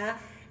 blah, blah.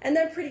 And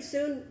then pretty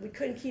soon, we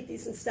couldn't keep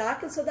these in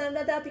stock, and so then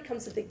that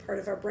becomes a big part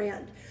of our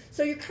brand.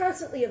 So you're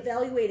constantly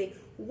evaluating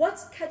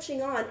what's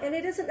catching on, and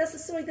it isn't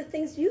necessarily the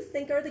things you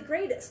think are the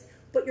greatest,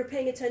 but you're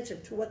paying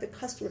attention to what the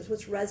customers,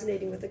 what's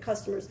resonating with the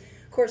customers.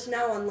 Of course,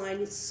 now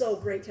online, it's so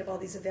great to have all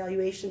these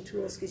evaluation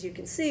tools because you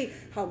can see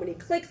how many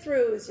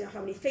click-throughs, you know, how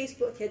many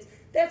Facebook hits.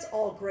 That's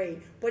all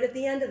great, but at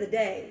the end of the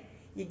day,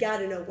 you got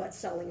to know what's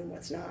selling and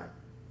what's not.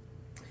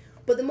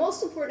 But the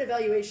most important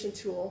evaluation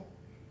tool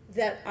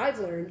that I've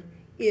learned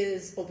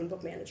is open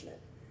book management.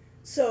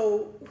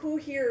 So who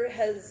here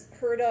has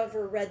heard of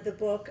or read the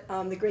book,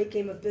 The Great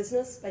Game of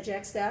Business by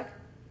Jack Stack?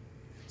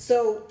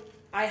 So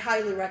I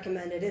highly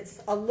recommend it.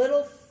 It's a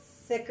little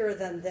thicker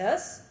than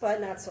this,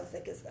 but not so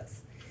thick as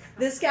this.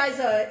 This guy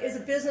is a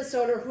business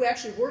owner who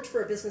actually worked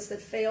for a business that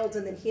failed,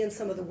 and then he and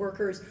some of the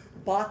workers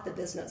bought the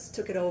business,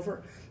 took it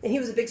over. And he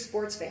was a big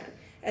sports fan.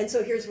 And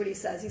so here's what he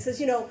says. He says,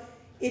 you know,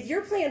 if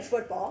you're playing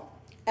football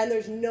and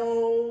there's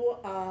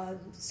no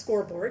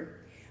scoreboard,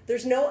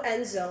 there's no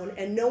end zone,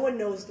 and no one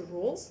knows the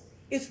rules,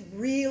 it's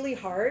really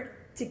hard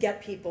to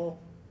get people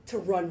to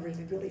run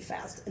really, really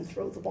fast and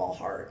throw the ball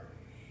hard.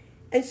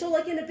 And so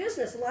like in a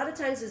business, a lot of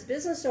times as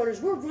business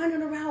owners, we're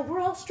running around, we're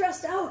all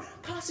stressed out,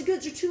 cost of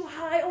goods are too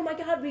high, oh my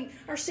God,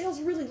 our sales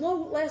are really low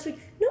last week.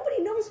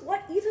 Nobody knows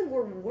what even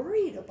we're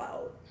worried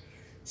about.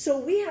 So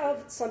we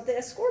have something,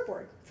 a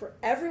scoreboard for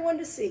everyone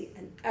to see,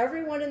 and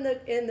everyone in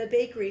the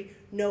bakery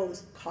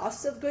knows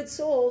costs of goods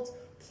sold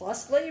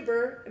plus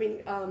labor,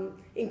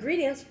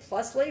 ingredients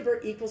plus labor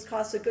equals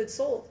cost of goods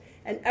sold.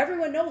 And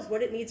everyone knows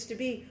what it needs to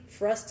be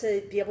for us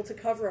to be able to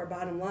cover our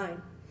bottom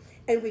line.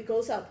 And it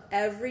goes up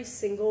every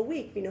single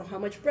week. We know how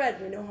much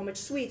bread, we know how much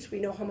sweets, we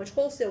know how much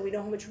wholesale, we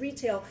know how much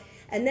retail.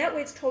 And that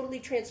way it's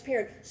totally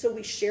transparent. So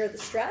we share the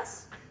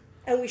stress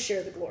and we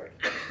share the glory.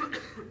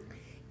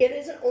 It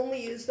isn't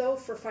only used, though,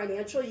 for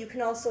financial. You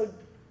can also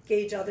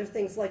gauge other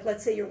things, like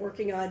let's say you're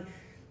working on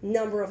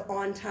number of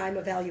on-time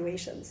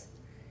evaluations.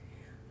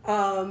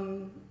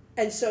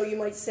 And so you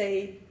might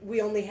say,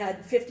 we only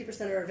had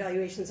 50% of our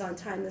evaluations on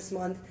time this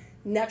month.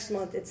 Next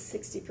month, it's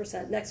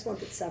 60%. Next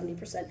month, it's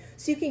 70%.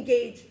 So you can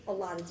gauge a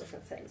lot of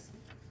different things.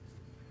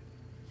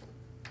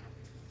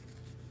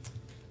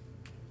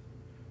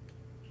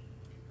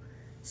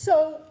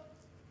 So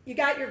you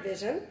got your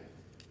vision.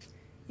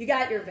 You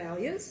got your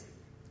values.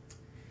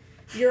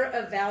 You're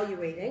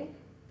evaluating.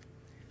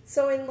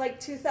 So in like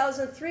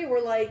 2003,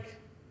 we're like,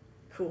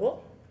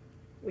 cool,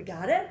 we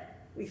got it.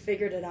 We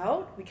figured it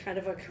out. We kind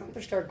of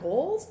accomplished our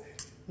goals.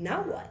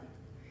 Now what?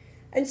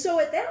 And so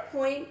at that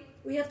point,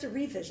 we have to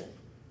revision.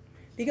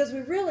 Because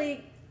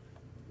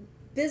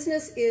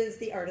business is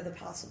the art of the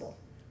possible.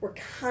 We're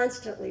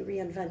constantly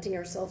reinventing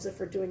ourselves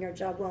if we're doing our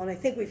job well. And I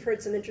think we've heard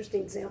some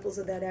interesting examples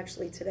of that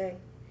actually today.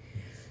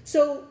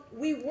 So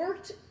we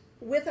worked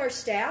with our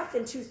staff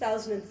in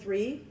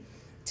 2003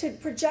 to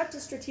project a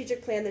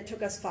strategic plan that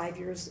took us 5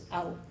 years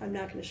out. I'm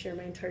not going to share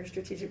my entire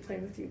strategic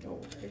plan with you,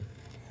 don't worry.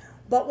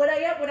 But what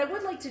I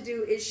would like to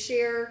do is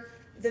share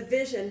the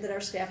vision that our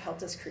staff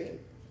helped us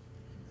create.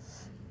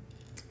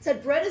 It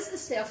said, bread is the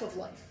staff of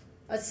life,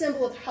 a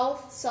symbol of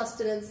health,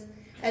 sustenance,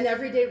 and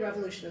everyday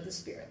revolution of the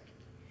spirit.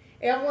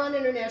 Avalon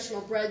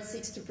International Bread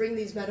seeks to bring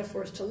these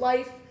metaphors to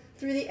life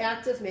through the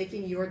act of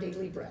making your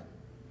daily bread.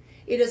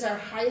 It is our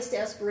highest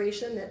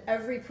aspiration that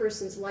every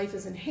person's life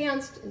is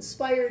enhanced,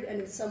 inspired, and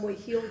in some way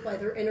healed by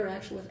their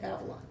interaction with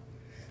Avalon.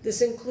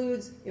 This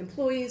includes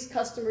employees,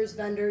 customers,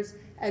 vendors,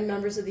 and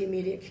members of the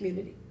immediate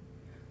community.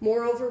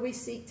 Moreover, we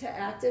seek to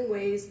act in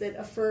ways that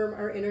affirm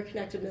our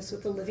interconnectedness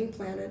with the living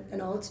planet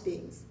and all its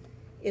beings.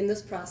 In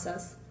this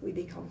process, we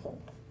become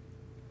whole.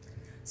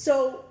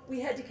 So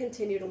we had to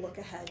continue to look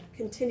ahead,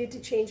 continue to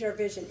change our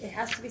vision. It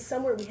has to be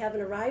somewhere we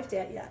haven't arrived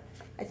at yet.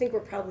 I think we're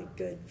probably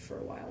good for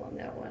a while on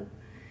that one.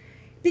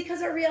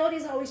 Because our reality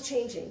is always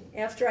changing.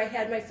 After I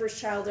had my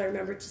first child, I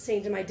remember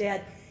saying to my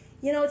dad,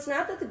 you know, it's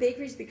not that the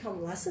bakery's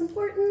become less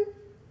important,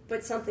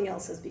 but something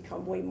else has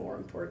become way more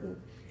important.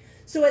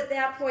 So at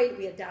that point,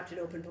 we adopted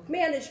open book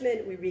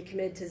management, we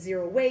recommitted to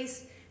zero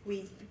waste,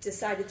 we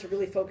decided to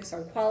really focus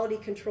on quality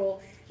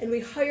control, and we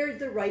hired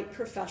the right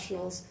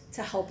professionals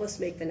to help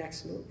us make the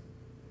next move.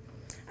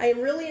 I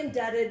am really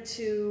indebted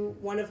to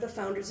one of the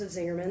founders of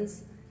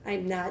Zingerman's.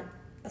 I'm not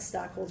a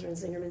stockholder in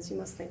Zingerman's. You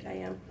must think I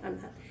am.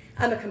 I'm not.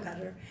 I'm a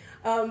competitor.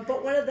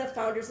 But one of the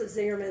founders of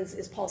Zingerman's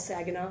is Paul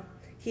Saginaw.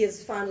 He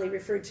is fondly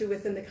referred to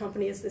within the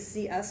company as the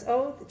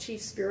CSO, the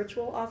Chief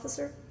Spiritual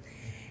Officer.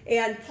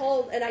 And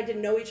Paul and I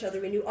didn't know each other.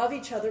 We knew of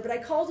each other, but I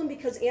called him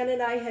because Ann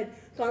and I had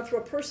gone through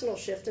a personal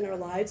shift in our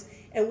lives,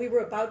 and we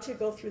were about to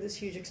go through this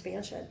huge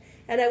expansion.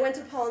 And I went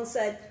to Paul and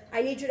said,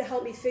 I need you to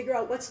help me figure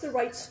out what's the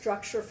right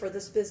structure for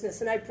this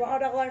business. And I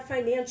brought all our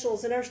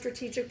financials and our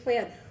strategic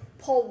plan.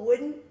 Paul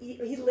wouldn't,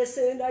 he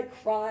listened, I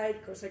cried,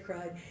 of course I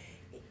cried.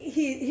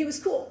 He was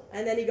cool.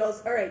 And then he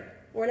goes, all right,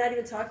 we're not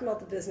even talking about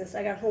the business.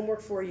 I got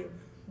homework for you.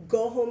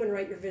 Go home and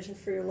write your vision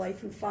for your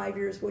life in 5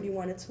 years. What do you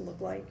want it to look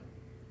like?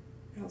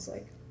 And I was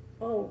like,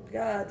 oh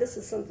God, this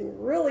is something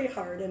really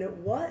hard, and it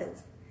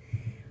was.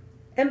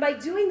 And by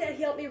doing that,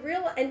 he helped me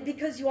realize, and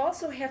because you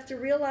also have to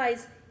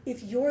realize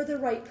if you're the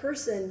right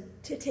person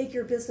to take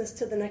your business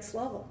to the next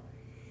level.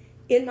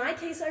 In my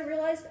case, I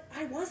realized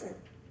I wasn't.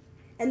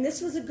 And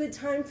this was a good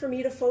time for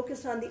me to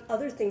focus on the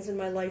other things in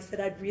my life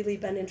that I'd really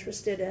been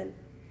interested in.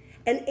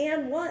 And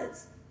Ann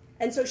was.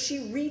 And so she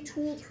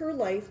retooled her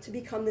life to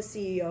become the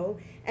CEO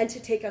and to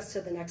take us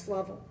to the next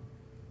level.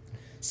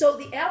 So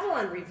the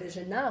Avalon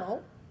revision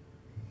now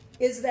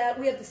is that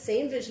we have the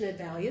same vision and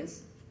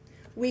values.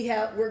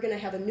 We're going to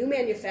have a new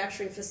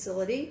manufacturing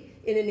facility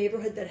in a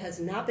neighborhood that has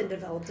not been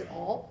developed at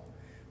all.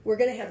 We're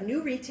going to have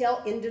new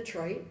retail in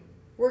Detroit.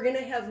 We're going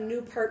to have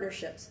new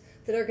partnerships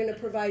that are going to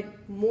provide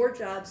more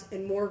jobs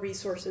and more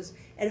resources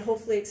and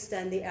hopefully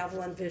extend the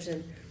Avalon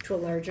vision to a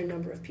larger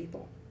number of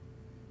people.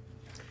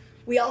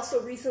 We also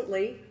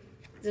recently,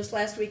 just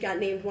last week, got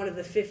named one of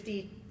the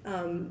 50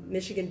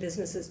 Michigan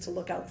businesses to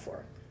look out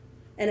for.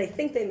 And I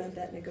think they meant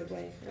that in a good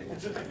way.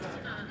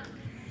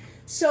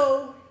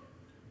 So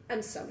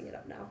I'm summing it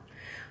up now.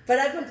 But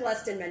I've been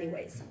blessed in many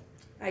ways.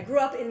 I grew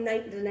up in the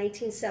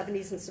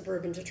 1970s in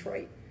suburban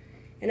Detroit.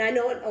 And I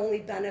know it only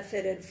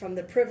benefited from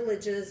the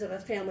privileges of a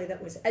family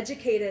that was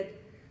educated,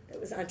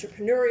 that was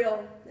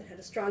entrepreneurial, that had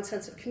a strong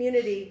sense of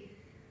community.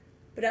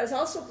 But I was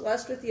also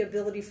blessed with the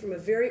ability from a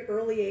very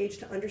early age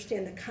to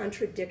understand the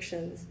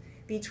contradictions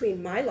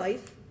between my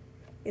life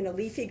in a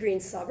leafy green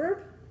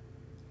suburb,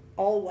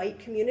 all-white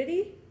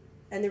community,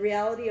 and the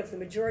reality of the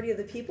majority of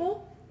the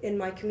people in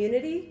my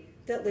community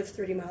that live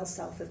 30 miles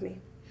south of me.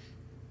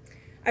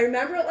 I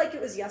remember it like it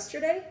was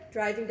yesterday,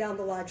 driving down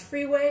the Lodge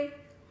Freeway,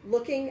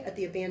 looking at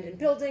the abandoned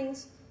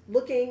buildings,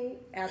 looking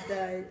at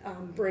the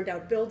burned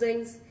out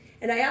buildings,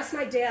 and I asked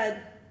my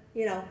dad,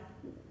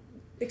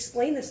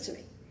 explain this to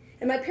me.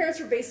 And my parents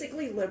were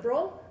basically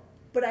liberal,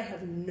 but I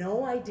have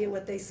no idea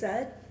what they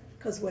said,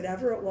 because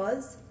whatever it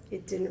was,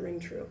 it didn't ring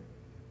true.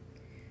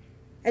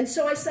 And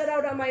so I set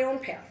out on my own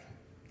path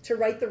to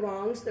right the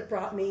wrongs that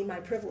brought me my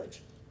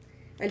privilege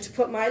and to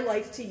put my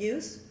life to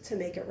use to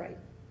make it right.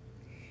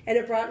 And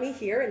it brought me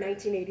here in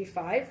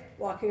 1985,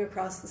 walking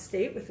across the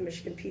state with the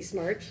Michigan Peace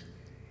March,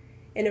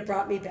 and it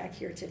brought me back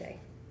here today.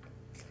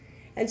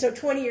 And so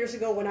 20 years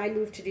ago when I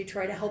moved to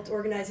Detroit, I helped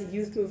organize a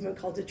youth movement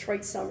called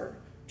Detroit Summer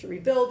to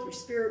rebuild,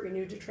 respirit,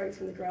 renew Detroit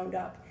from the ground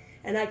up.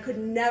 And I could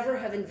never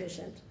have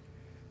envisioned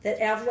that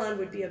Avalon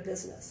would be a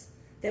business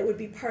that would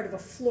be part of a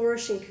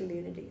flourishing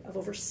community of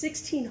over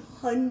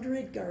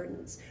 1,600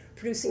 gardens,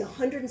 producing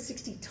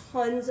 160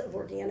 tons of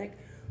organic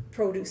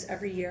produce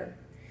every year.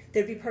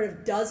 They'd be part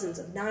of dozens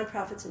of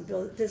nonprofits and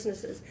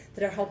businesses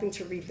that are helping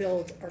to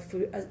rebuild our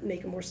food,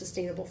 make a more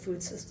sustainable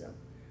food system.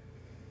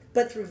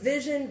 But through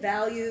vision,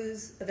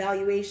 values,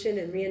 evaluation,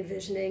 and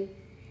re-envisioning,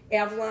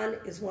 Avalon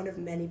is one of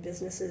many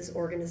businesses,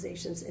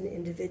 organizations, and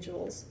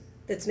individuals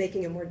that's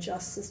making a more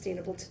just,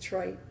 sustainable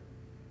Detroit.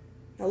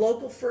 Now,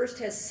 Local First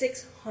has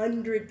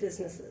 600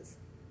 businesses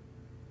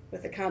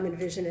with a common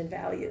vision and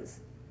values.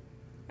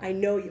 I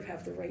know you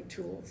have the right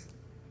tools.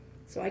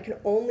 So I can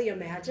only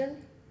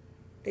imagine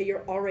that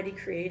you're already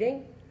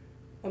creating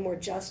a more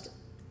just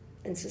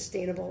and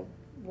sustainable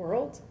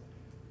world,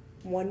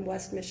 one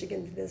West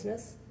Michigan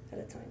business at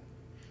a time.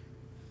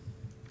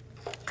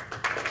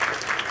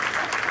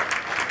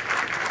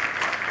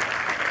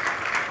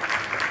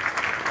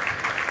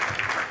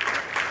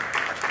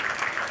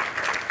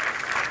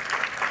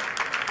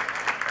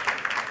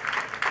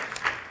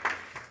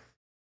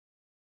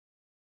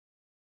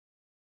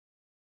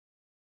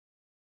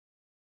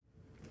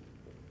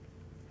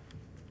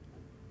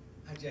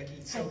 Hi,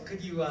 Jackie. So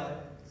could you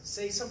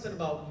say something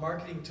about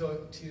marketing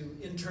to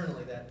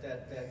internally,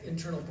 that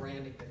internal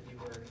branding that you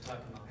were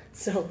talking about?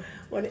 So,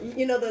 when,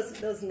 those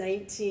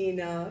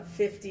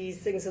 1950s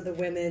things of the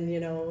women,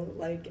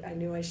 like I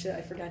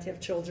forgot to have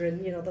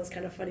children, those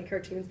kind of funny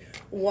cartoons.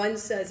 One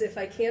says, if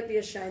I can't be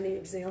a shining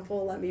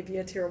example, let me be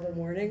a terrible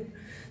warning.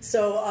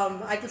 So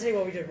I can tell you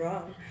what we did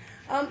wrong.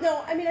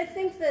 No, I mean, I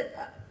think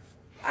that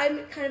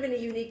I'm kind of in a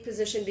unique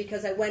position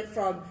because I went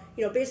from,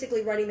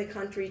 basically running the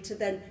country to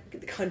then,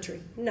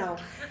 company.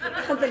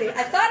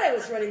 I thought I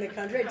was running the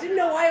country. I didn't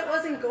know why it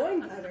wasn't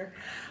going better.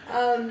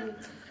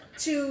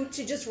 To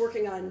just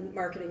working on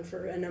marketing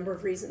for a number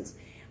of reasons.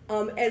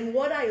 And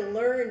what I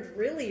learned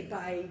really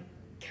by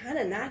kind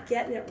of not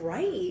getting it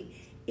right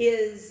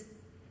is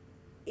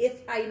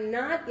if I'm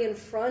not in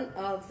front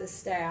of the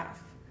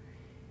staff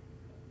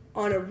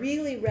on a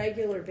really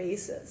regular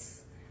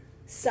basis,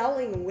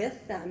 selling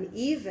with them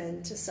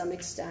even to some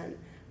extent,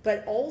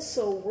 but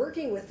also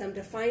working with them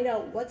to find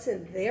out what's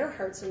in their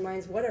hearts and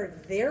minds, what are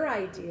their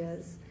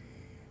ideas,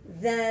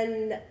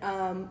 then,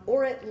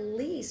 or at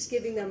least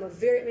giving them I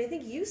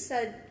think you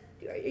said,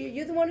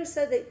 you're the one who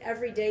said that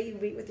every day you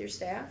meet with your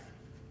staff?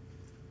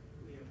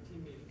 We have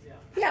team meetings, yeah.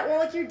 Yeah, well,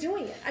 like you're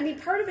doing it. I mean,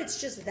 part of it's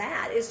just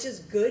that. It's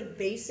just good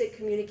basic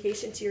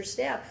communication to your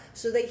staff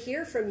so they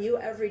hear from you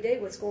every day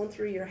what's going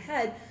through your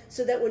head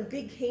so that when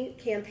big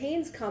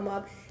campaigns come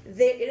up,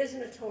 it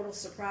isn't a total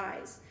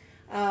surprise.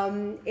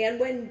 And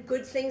when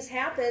good things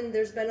happen,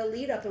 there's been a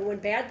lead up. And when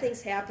bad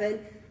things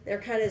happen,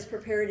 they're kind of as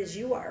prepared as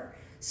you are.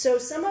 So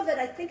some of it,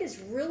 I think, is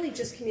really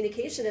just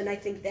communication. And I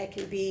think that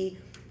can be,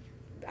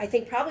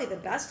 probably the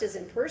best is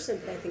in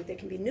person, but I think there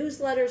can be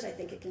newsletters. I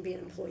think it can be an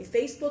employee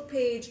Facebook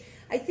page.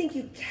 I think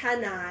you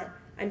cannot,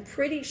 I'm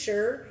pretty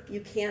sure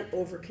you can't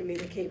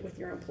over-communicate with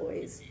your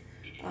employees.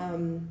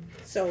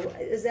 So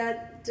is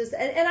that just,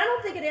 and I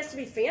don't think it has to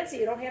be fancy.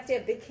 You don't have to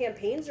have big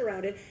campaigns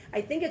around it. I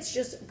think it's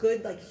just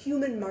good, like,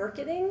 human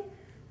marketing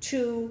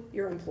to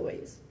your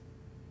employees.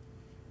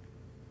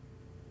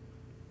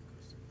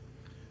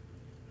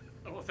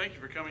 Well, thank you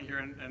for coming here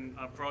and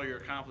for all your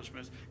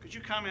accomplishments. Could you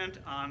comment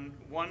on,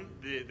 one,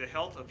 the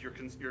health of your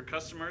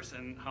customers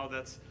and how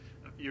that's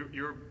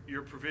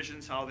your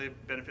provisions, how they've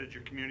benefited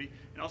your community,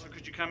 and also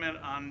could you comment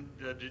on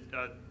the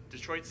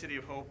Detroit City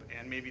of Hope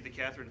and maybe the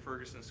Catherine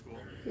Ferguson School?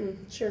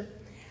 Sure.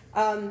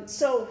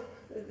 So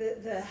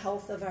the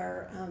health of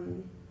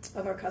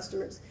our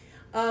customers.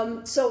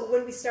 So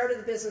when we started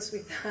the business, we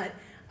thought,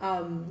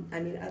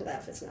 I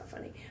laugh, it's not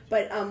funny,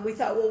 but we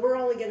thought, well, we're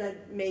only going to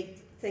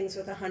make things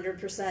with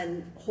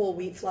 100% whole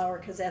wheat flour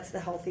because that's the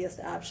healthiest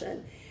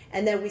option.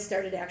 And then we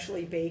started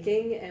actually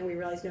baking, and we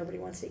realized nobody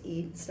wants to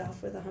eat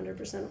stuff with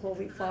 100% whole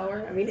wheat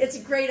flour. I mean, it's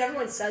great.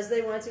 Everyone says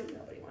they want to.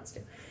 Nobody wants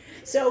to.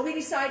 So we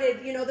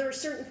decided, there were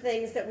certain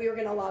things that we were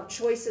going to allow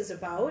choices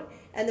about,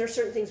 and there are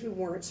certain things we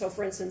weren't. So,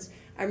 for instance,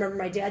 I remember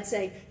my dad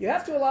saying, you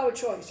have to allow a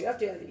choice. You have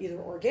to have either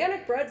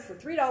organic bread for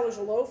 $3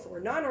 a loaf or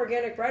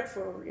non-organic bread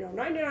for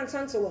 99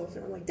 cents a loaf.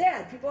 And I'm like,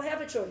 Dad, people have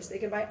a choice. They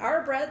can buy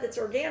our bread that's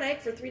organic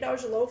for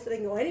 $3 a loaf, or they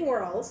can go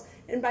anywhere else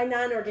and buy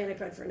non-organic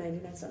bread for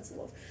 99 cents a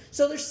loaf.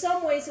 So there's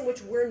some ways in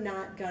which we're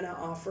not going to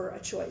offer a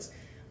choice.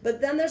 But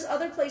then there's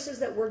other places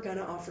that we're going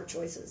to offer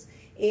choices.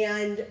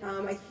 And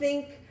I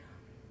think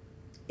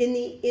in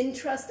the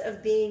interest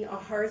of being a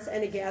hearth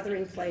and a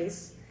gathering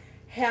place,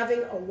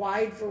 having a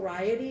wide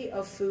variety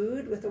of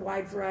food with a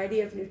wide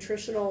variety of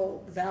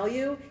nutritional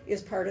value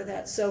is part of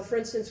that. So, for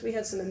instance, we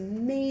have some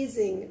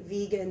amazing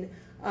vegan,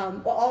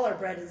 all our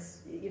bread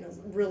is,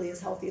 really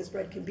as healthy as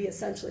bread can be,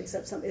 essentially,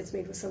 except it's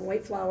made with some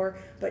white flour,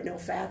 but no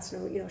fats,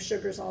 no,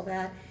 sugars, all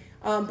that.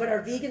 But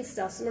our vegan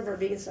stuff, some of our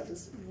vegan stuff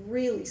is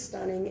really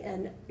stunning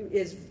and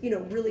is,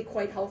 really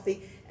quite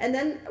healthy. And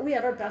then we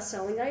have our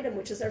best-selling item,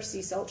 which is our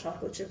sea salt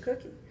chocolate chip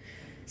cookie.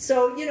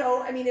 So,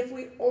 if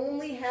we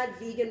only had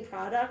vegan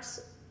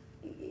products,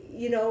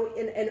 in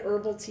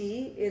herbal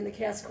tea in the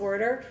Cass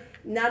Corridor,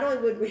 not only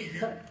would we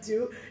not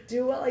do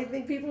well, I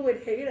think people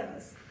would hate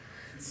us.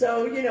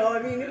 So,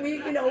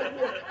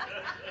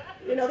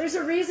 there's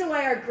a reason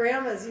why our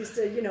grandmas used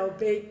to,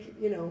 bake,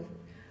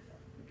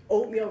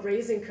 oatmeal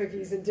raisin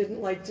cookies and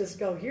didn't just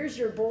go, here's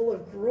your bowl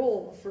of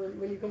gruel for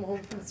when you come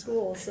home from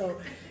school. So,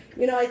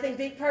 I think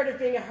big part of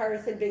being a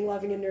hearth and being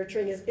loving and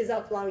nurturing is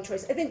allowing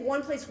choice. I think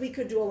one place we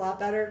could do a lot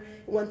better,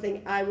 one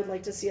thing I would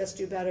like to see us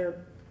do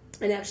better,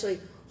 and actually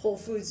Whole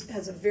Foods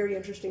has a very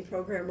interesting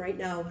program right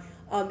now,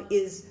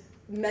 is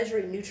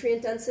measuring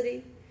nutrient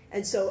density.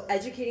 And so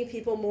educating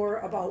people more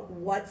about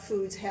what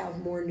foods have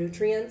more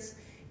nutrients.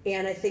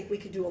 And I think we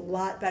could do a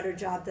lot better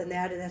job than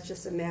that, and that's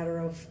just a matter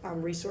of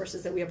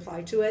resources that we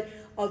apply to it,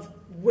 of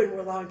when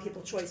we're allowing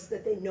people choice,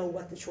 that they know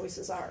what the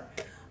choices are.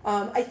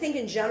 I think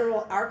in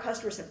general, our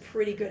customers have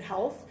pretty good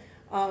health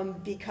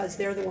because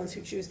they're the ones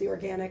who choose the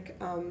organic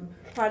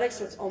products,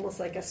 so it's almost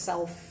like a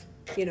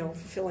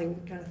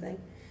self-fulfilling kind of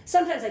thing.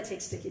 Sometimes I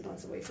take sticky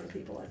buns away from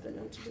people. I've been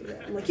known to do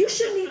that. I'm like, you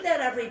shouldn't eat that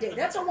every day.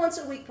 That's a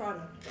once-a-week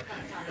product.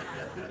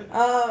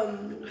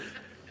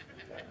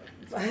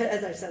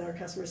 As I said, our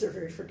customers are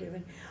very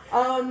forgiving.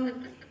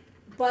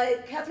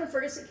 But Catherine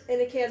Ferguson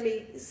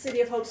Academy,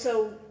 City of Hope,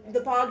 so the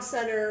Boggs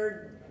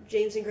Center,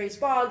 James and Grace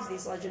Boggs,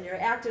 these legendary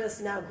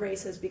activists. Now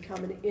Grace has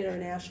become an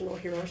international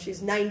hero.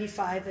 She's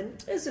 95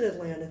 and is in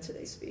Atlanta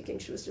today speaking.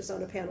 She was just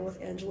on a panel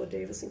with Angela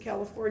Davis in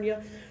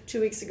California 2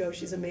 weeks ago.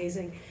 She's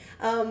amazing.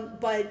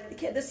 But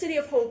the City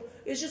of Hope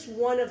is just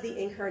one of the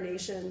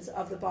incarnations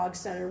of the Boggs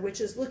Center,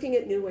 which is looking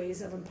at new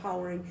ways of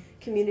empowering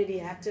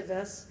community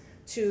activists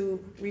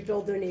to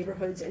rebuild their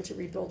neighborhoods and to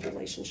rebuild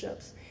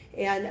relationships.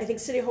 And I think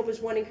City of Hope is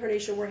one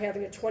incarnation. We're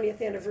having a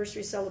 20th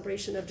anniversary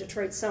celebration of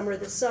Detroit Summer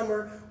this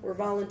summer, where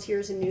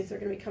volunteers and youth are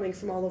going to be coming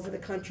from all over the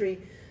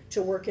country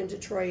to work in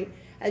Detroit.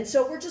 And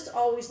so we're just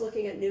always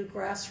looking at new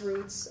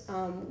grassroots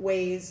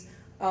ways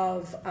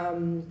of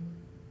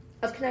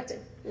connecting,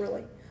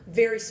 really.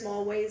 Very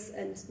small ways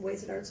and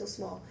ways that aren't so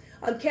small.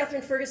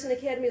 Catherine Ferguson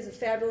Academy is a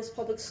fabulous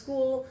public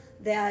school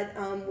that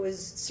was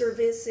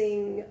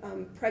servicing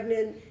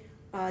pregnant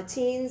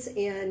teens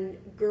and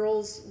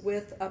girls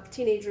with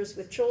teenagers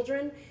with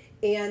children,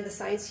 and the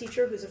science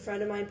teacher, who's a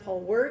friend of mine, Paul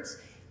Wirtz,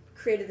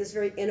 created this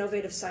very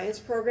innovative science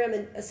program,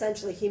 and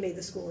essentially he made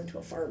the school into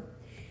a farm.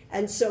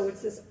 And so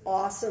it's this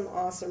awesome,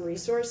 awesome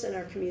resource in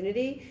our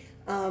community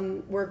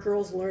where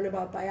girls learn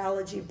about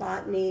biology,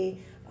 botany,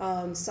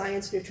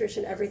 science,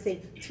 nutrition,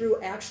 everything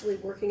through actually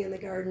working in the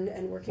garden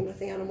and working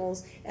with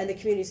animals, and the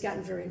community's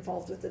gotten very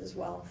involved with it as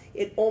well.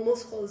 It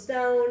almost closed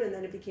down, and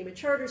then it became a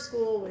charter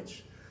school,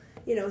 which,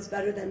 you know, is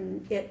better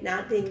than it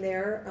not being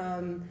there,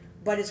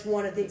 but it's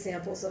one of the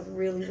examples of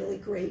really, really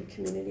great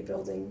community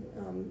building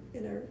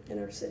in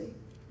our city.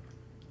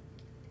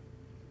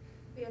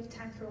 We have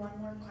time for one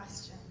more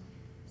question.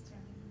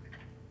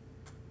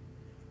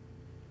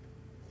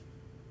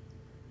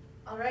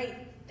 All right.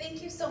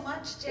 Thank you so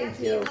much, Jackie. Thank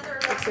you.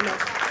 Thanks so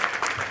much.